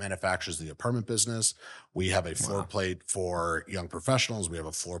widget manufacturers in the apartment business. We have a floor plate for young professionals. We have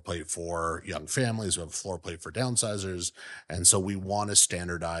a floor plate for young families. We have a floor plate for downsizers. And so we want to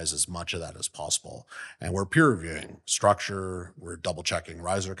standardize as much of that as possible. And we're peer reviewing structure. We're double checking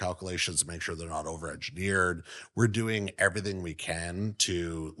riser calculations to make sure they're not over engineered. We're doing everything we can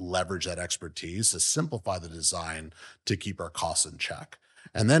to leverage that expertise to simplify the design to keep our costs in check.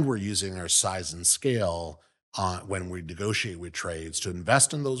 And then we're using our size and scale when we negotiate with trades to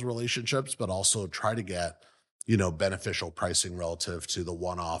invest in those relationships, but also try to get, beneficial pricing relative to the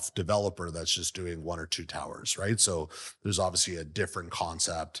one-off developer that's just doing 1 or 2 towers, right? So there's obviously a different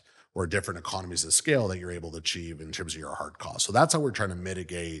concept or different economies of scale that you're able to achieve in terms of your hard costs. So that's how we're trying to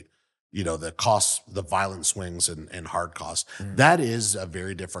mitigate the costs, the violent swings and hard costs. That is a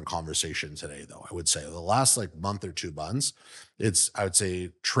very different conversation today, though. I would say the last month or 2 months, I would say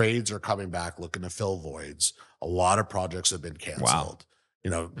trades are coming back looking to fill voids. A lot of projects have been canceled.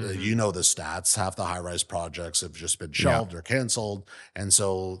 Wow. The stats, half the high-rise projects have just been shelved or canceled. And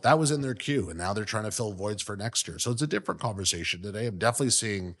so that was in their queue. And now they're trying to fill voids for next year. So it's a different conversation today. I'm definitely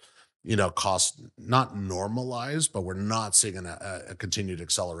seeing costs not normalized, but we're not seeing a continued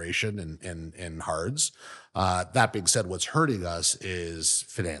acceleration in hards. That being said, what's hurting us is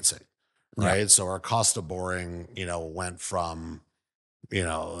financing, right? So our cost of borrowing, went from,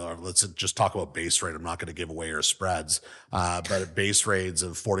 let's just talk about base rate. I'm not going to give away our spreads, but base rates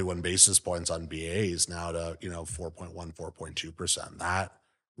of 41 basis points on BAs now to, 4.1, 4.2%. That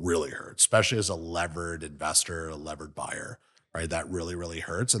really hurts, especially as a levered investor, a levered buyer. Right, that really, really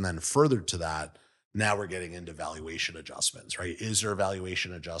hurts. And then further to that, now we're getting into valuation adjustments, right? Is there a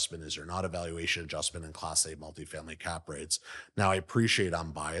valuation adjustment? Is there not a valuation adjustment in Class A multifamily cap rates? Now, I appreciate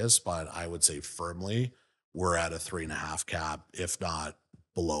I'm biased, but I would say firmly we're at a 3.5 cap, if not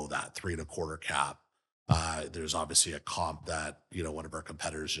below that, 3.25 cap. There's obviously a comp that, one of our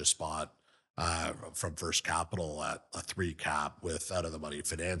competitors just bought from First Capital at a 3 cap with out of the money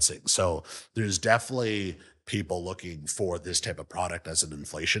financing. So there's definitely people looking for this type of product as an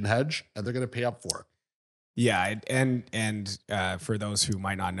inflation hedge, and they're going to pay up for it. Yeah, and for those who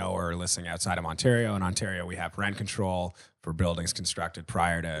might not know or are listening outside of Ontario, in Ontario we have rent control for buildings constructed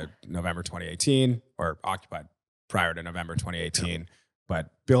prior to November 2018 or occupied prior to November 2018,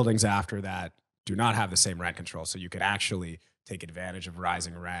 but buildings after that do not have the same rent control. So you could actually take advantage of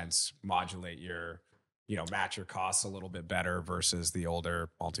rising rents, modulate your, match your costs a little bit better versus the older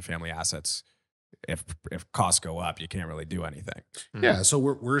multifamily assets. If costs go up, you can't really do anything. Yeah, so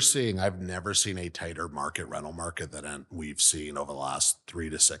we're seeing. I've never seen a tighter rental market than we've seen over the last 3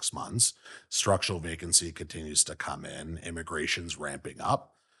 to 6 months. Structural vacancy continues to come in. Immigration's ramping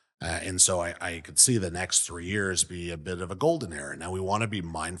up, and so I could see the next 3 years be a bit of a golden era. Now we want to be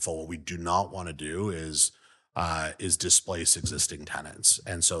mindful. What we do not want to do is displace existing tenants,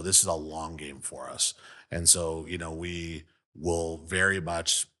 and so this is a long game for us. And so we will very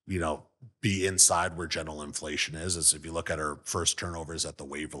much be inside where general inflation is. As if you look at our first turnovers at the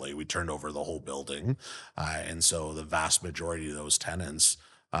Waverley, we turned over the whole building. And so the vast majority of those tenants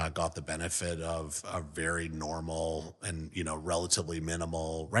got the benefit of a very normal and, relatively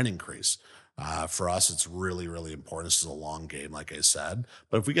minimal rent increase. For us, it's really, really important. This is a long game, like I said.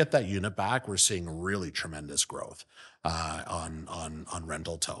 But if we get that unit back, we're seeing really tremendous growth on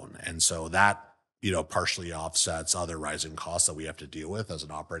rental tone. And so that partially offsets other rising costs that we have to deal with as an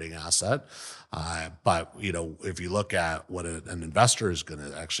operating asset. But, if you look at what an investor is going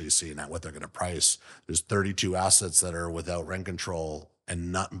to actually see and what they're going to price, there's 32 assets that are without rent control,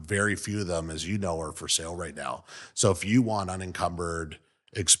 and not very few of them, as are for sale right now. So if you want unencumbered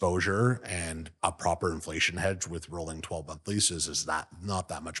exposure and a proper inflation hedge with rolling 12-month leases, is that not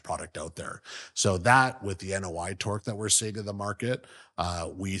that much product out there. So that, with the NOI torque that we're seeing in the market,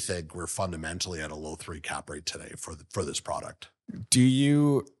 we think we're fundamentally at a low 3 cap rate today for this product. Do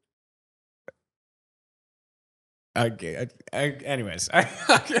you anyways, I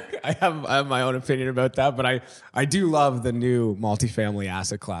have my own opinion about that, but I do love the new multifamily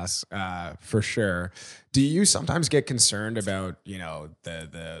asset class for sure. Do you sometimes get concerned about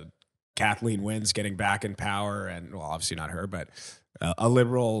the Kathleen Wynne's getting back in power, and obviously not her, but a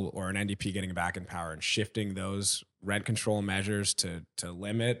Liberal or an NDP getting back in power and shifting those rent control measures to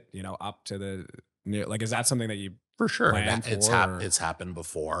limit up to the is that something that you for sure plan it's for, it's happened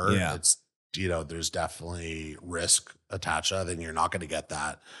before? Yeah. It's there's definitely risk attached. I think you're not going to get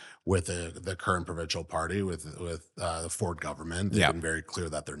that with the current provincial party, with the Ford government. They've been very clear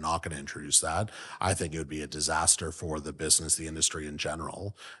that they're not going to introduce that. I think it would be a disaster for the business, the industry in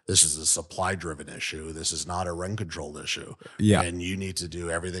general. This is a supply-driven issue. This is not a rent control issue. Yeah. And you need to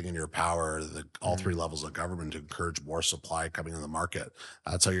do everything in your power, all 3 levels of government, to encourage more supply coming in the market.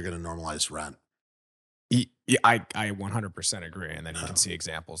 That's how you're going to normalize rent. Yeah, I 100% agree, and then you can see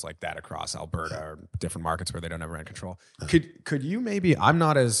examples like that across Alberta or different markets where they don't have rent control. Could you maybe? I'm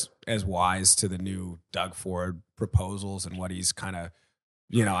not as wise to the new Doug Ford proposals and what he's kind of,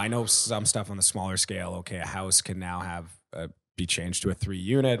 I know some stuff on the smaller scale. Okay, a house can now have be changed to a 3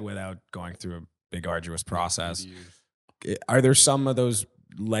 unit without going through a big arduous process. Are there some of those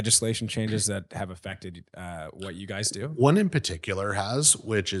legislation changes that have affected what you guys do? One in particular has,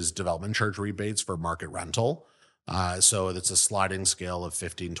 which is development charge rebates for market rental. So it's a sliding scale of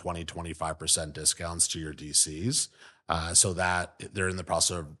 15, 20, 25% discounts to your DCs. So that they're in the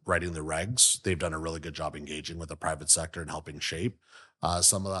process of writing the regs. They've done a really good job engaging with the private sector and helping shape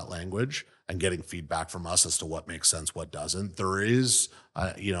some of that language and getting feedback from us as to what makes sense, what doesn't. There is,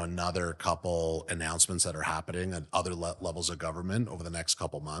 another couple announcements that are happening at other levels of government over the next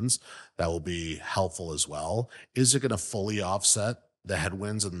couple months that will be helpful as well. Is it going to fully offset the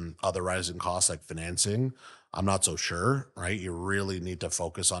headwinds and other rising costs like financing? I'm not so sure, right? You really need to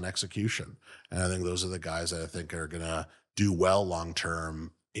focus on execution. And I think those are the guys that I think are going to do well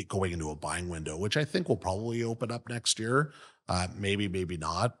long-term going into a buying window, which I think will probably open up next year. Maybe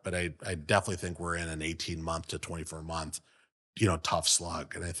not, but I definitely think we're in an 18-month to 24-month, tough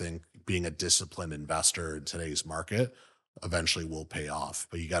slug. And I think being a disciplined investor in today's market eventually will pay off.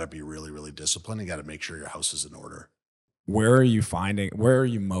 But you got to be really, really disciplined. You got to make sure your house is in order. Where are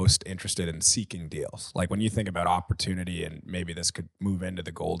you most interested in seeking deals? Like when you think about opportunity and maybe this could move into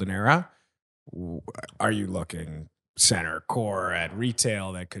the golden era, are you looking center core at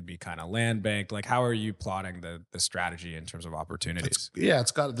retail that could be kind of land bank? Like how are you plotting the strategy in terms of opportunities?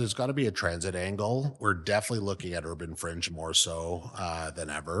 There's got to be a transit angle. We're definitely looking at urban fringe more so than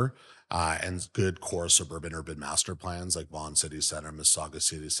ever. and good core suburban urban master plans like Vaughan City Center, Mississauga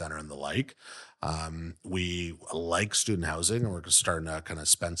City Center, and the like. We like student housing, and we're starting to kind of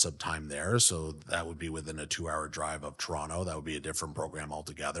spend some time there. So that would be within a 2-hour drive of Toronto. That would be a different program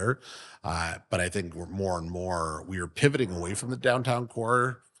altogether. But I think we're more and more, we are pivoting away from the downtown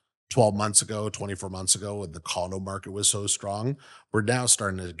core. 12 months ago, 24 months ago, when the condo market was so strong, we're now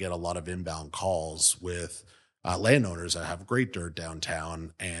starting to get a lot of inbound calls with landowners that have great dirt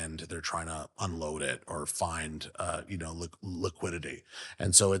downtown, and they're trying to unload it or find, liquidity.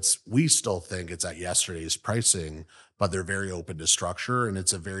 And so we still think it's at yesterday's pricing, but they're very open to structure, and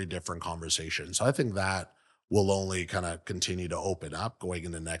it's a very different conversation. So I think that will only kind of continue to open up going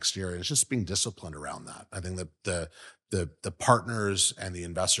into next year. And it's just being disciplined around that. I think that the partners and the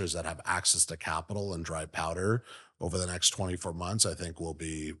investors that have access to capital and dry powder over the next 24 months, I think will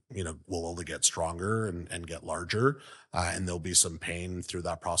only get stronger and get larger. And there'll be some pain through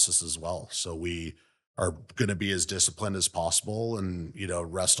that process as well. So we are going to be as disciplined as possible and,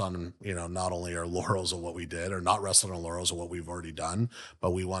 rest on, not only our laurels of what we did, or not rest on our laurels of what we've already done,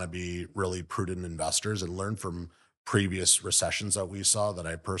 but we want to be really prudent investors and learn from previous recessions that we saw, that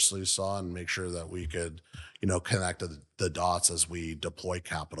I personally saw, and make sure that we could, connect the dots as we deploy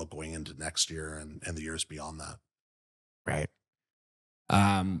capital going into next year and the years beyond that. Right.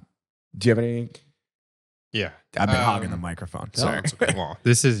 Do you have any? Yeah. I've been hogging the microphone. No, Sorry. it's okay. Well,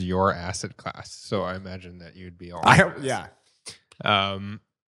 this is your asset class, so I imagine that you'd be all. Yeah.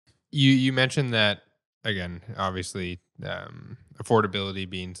 You mentioned that again. Obviously, affordability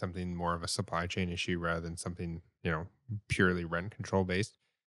being something more of a supply chain issue rather than something purely rent control based.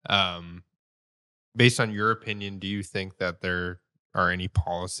 Based on your opinion, do you think that there are any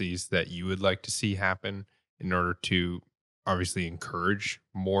policies that you would like to see happen in order to obviously encourage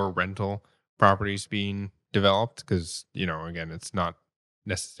more rental properties being developed? Because, again, it's not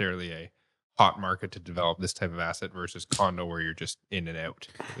necessarily a hot market to develop this type of asset versus condo where you're just in and out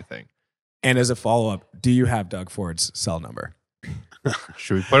type of thing. And as a follow-up, do you have Doug Ford's cell number?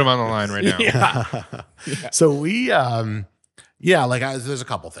 Should we put him on the line right now? Yeah. So we, there's a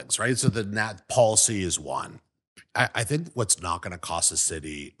couple things, right? So the NAT policy is one. I think what's not going to cost the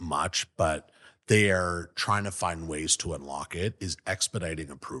city much, but they are trying to find ways to unlock it, is expediting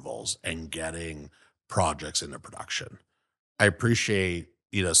approvals and getting projects into production. I appreciate,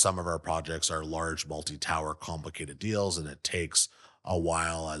 some of our projects are large, multi-tower, complicated deals, and it takes a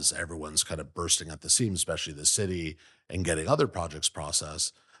while as everyone's kind of bursting at the seams, especially the city, and getting other projects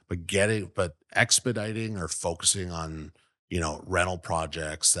processed. But expediting or focusing on, rental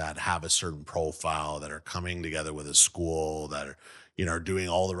projects that have a certain profile, that are coming together with a school, that are doing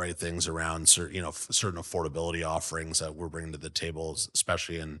all the right things around certain affordability offerings that we're bringing to the table,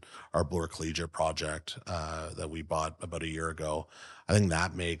 especially in our Bloor Collegiate project that we bought about a year ago. I think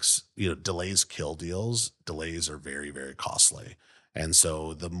that makes, delays kill deals. Delays are very, very costly. And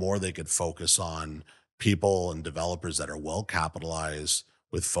so the more they could focus on people and developers that are well capitalized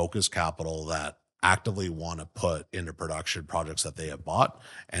with focused capital, that actively want to put into production projects that they have bought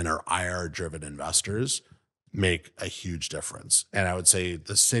and are IR driven investors, make a huge difference. And I would say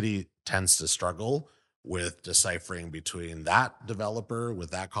the city tends to struggle with deciphering between that developer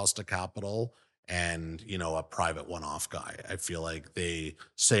with that cost of capital and, a private one-off guy. I feel like they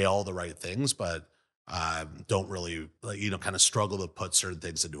say all the right things, but don't really, kind of struggle to put certain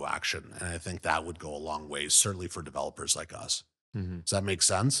things into action. And I think that would go a long way, certainly for developers like us. Mm-hmm. Does that make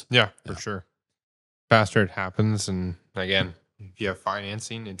sense? Yeah, for sure. Faster it happens. And again, if you have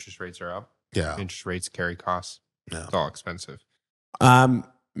financing, interest rates are up. Yeah. Interest rates carry costs. Yeah. It's all expensive.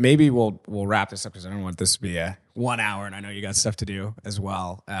 Maybe we'll wrap this up because I don't want this to be a 1 hour, and I know you got stuff to do as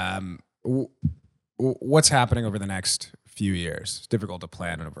well. What's happening over the next few years? It's difficult to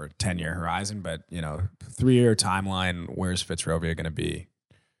plan over a 10-year horizon, but 3-year timeline, where's Fitzrovia going to be?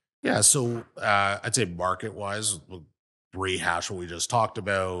 Yeah. So I'd say market-wise, we'll rehash what we just talked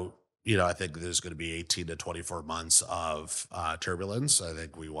about. I think there's going to be 18 to 24 months of turbulence. I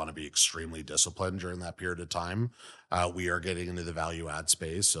think we want to be extremely disciplined during that period of time. We are getting into the value add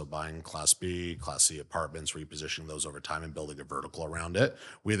space, so buying Class B, Class C apartments, repositioning those over time and building a vertical around it.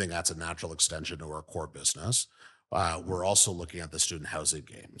 We think that's a natural extension to our core business. We're also looking at the student housing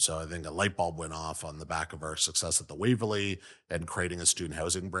game. So I think a light bulb went off on the back of our success at the Waverly and creating a student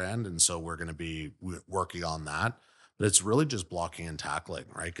housing brand. And so we're going to be working on that. But it's really just blocking and tackling,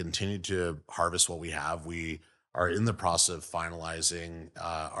 right? Continue to harvest what we have. We are in the process of finalizing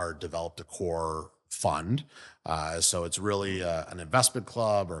our Develop to Core fund. So it's really an investment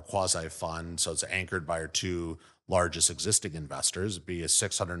club or a quasi fund. So it's anchored by our two largest existing investors. It'd be a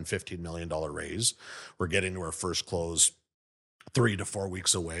 $615 million raise. We're getting to our first close 3 to 4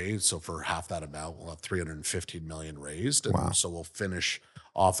 weeks away. So for half that amount, we'll have 315 million raised. And Wow. so we'll finish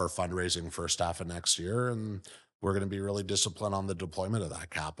off our fundraising first half of next year. And we're going to be really disciplined on the deployment of that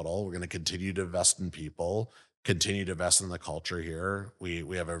capital. We're going to continue to invest in people, continue to invest in the culture here. We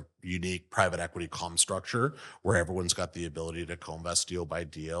have a unique private equity comp structure where everyone's got the ability to co-invest deal by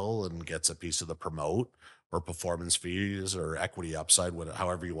deal and gets a piece of the promote or performance fees or equity upside,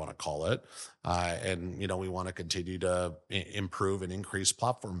 however you want to call it. And, we want to continue to improve and increase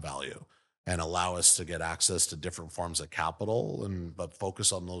platform value and allow us to get access to different forms of capital, but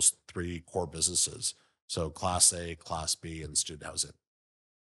focus on those 3 core businesses. So Class A, Class B, and student housing.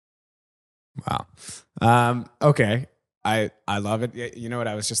 Wow. Okay. I love it. You know what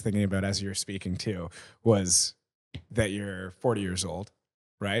I was just thinking about as you were speaking too was that you're 40 years old,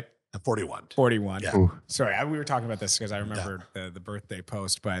 right? 41. 41. Yeah. Ooh. Sorry, we were talking about this because I remember the birthday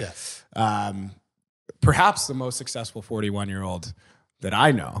post, but Yeah. Perhaps the most successful 41-year-old that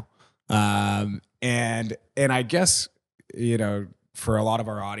I know. And I guess, for a lot of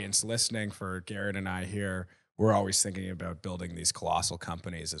our audience listening, for Garrett and I here, we're always thinking about building these colossal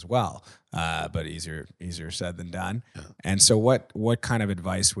companies as well, but easier said than done. Yeah. And so what kind of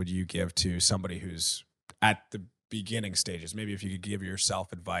advice would you give to somebody who's at the beginning stages? Maybe if you could give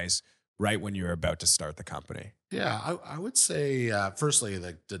yourself advice right when you're about to start the company. Yeah, I would say, firstly,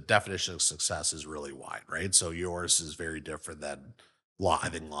 the definition of success is really wide, right? So yours is very different than I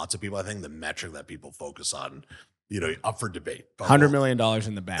think lots of people. I think the metric that people focus on, up for debate. But $100 million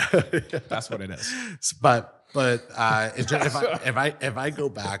in the bank. That's what it is. But if I go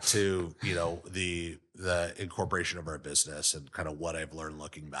back to the incorporation of our business and kind of what I've learned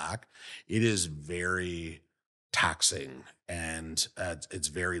looking back, it is very taxing and it's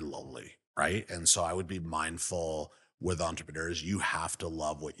very lonely, right? And so I would be mindful with entrepreneurs. You have to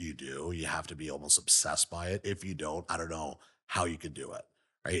love what you do. You have to be almost obsessed by it. If you don't, I don't know how you could do it,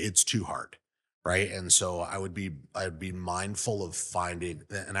 right? It's too hard. Right. And so I'd be mindful of finding,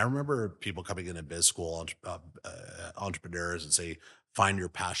 and I remember people coming into biz school, entrepreneurs, and say, find your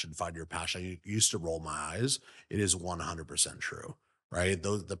passion, find your passion. I used to roll my eyes. It is 100% true. Right.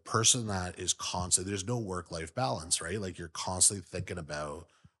 The person that is constant, there's no work-life balance, right? Like you're constantly thinking about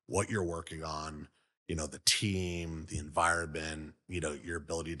what you're working on, the team, the environment, your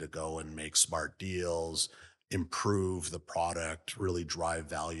ability to go and make smart deals, improve the product, really drive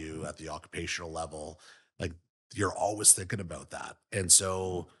value at the occupational level. Like you're always thinking about that. And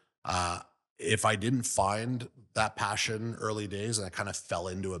so if I didn't find that passion early days and I kind of fell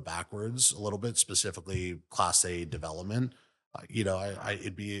into it backwards a little bit, specifically Class A development,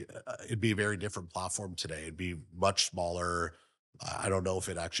 it'd be a very different platform today. It'd be much smaller. I don't know if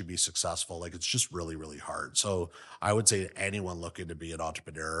it'd actually be successful. Like it's just really, really hard. So I would say to anyone looking to be an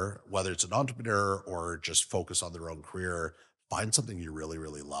entrepreneur, whether it's an entrepreneur or just focus on their own career, find something you really,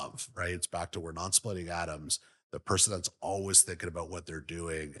 really love, right? It's back to we're not splitting atoms. The person that's always thinking about what they're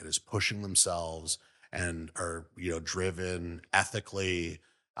doing and is pushing themselves and are, driven ethically,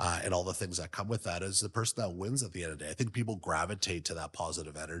 and all the things that come with that is the person that wins at the end of the day. I think people gravitate to that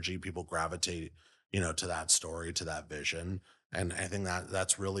positive energy. People gravitate, to that story, to that vision. And I think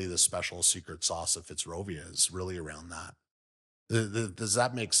that's really the special secret sauce of Fitzrovia is really around that. Does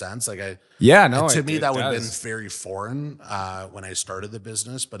that make sense? Like Yeah, no, to me, that would have been does. very foreign when I started the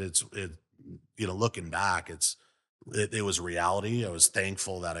business, but looking back, it was reality. I was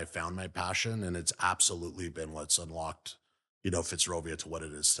thankful that I found my passion, and it's absolutely been what's unlocked, Fitzrovia to what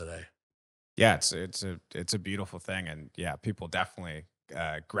it is today. Yeah, it's a beautiful thing, and yeah, people definitely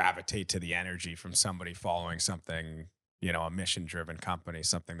gravitate to the energy from somebody following something, a mission-driven company,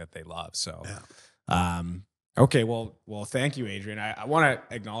 something that they love. So, Yeah. Okay, well, thank you, Adrian. I want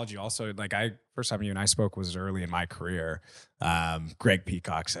to acknowledge you also. Like first time you and I spoke was early in my career. Greg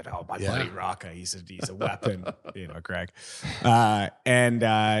Peacock said, "Oh, my buddy Rocca, he's a weapon." Greg,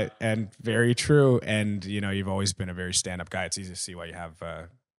 and very true. And you've always been a very stand-up guy. It's easy to see why you have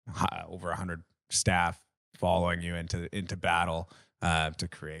over 100 staff following you into battle to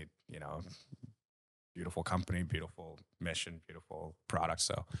create beautiful company, beautiful mission, beautiful product.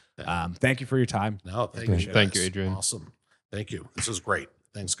 So thank you for your time. No, thank you. Thank you, Adrian. Awesome. Thank you. This was great.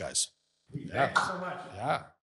 Thanks, guys. Thank you so much. Yeah.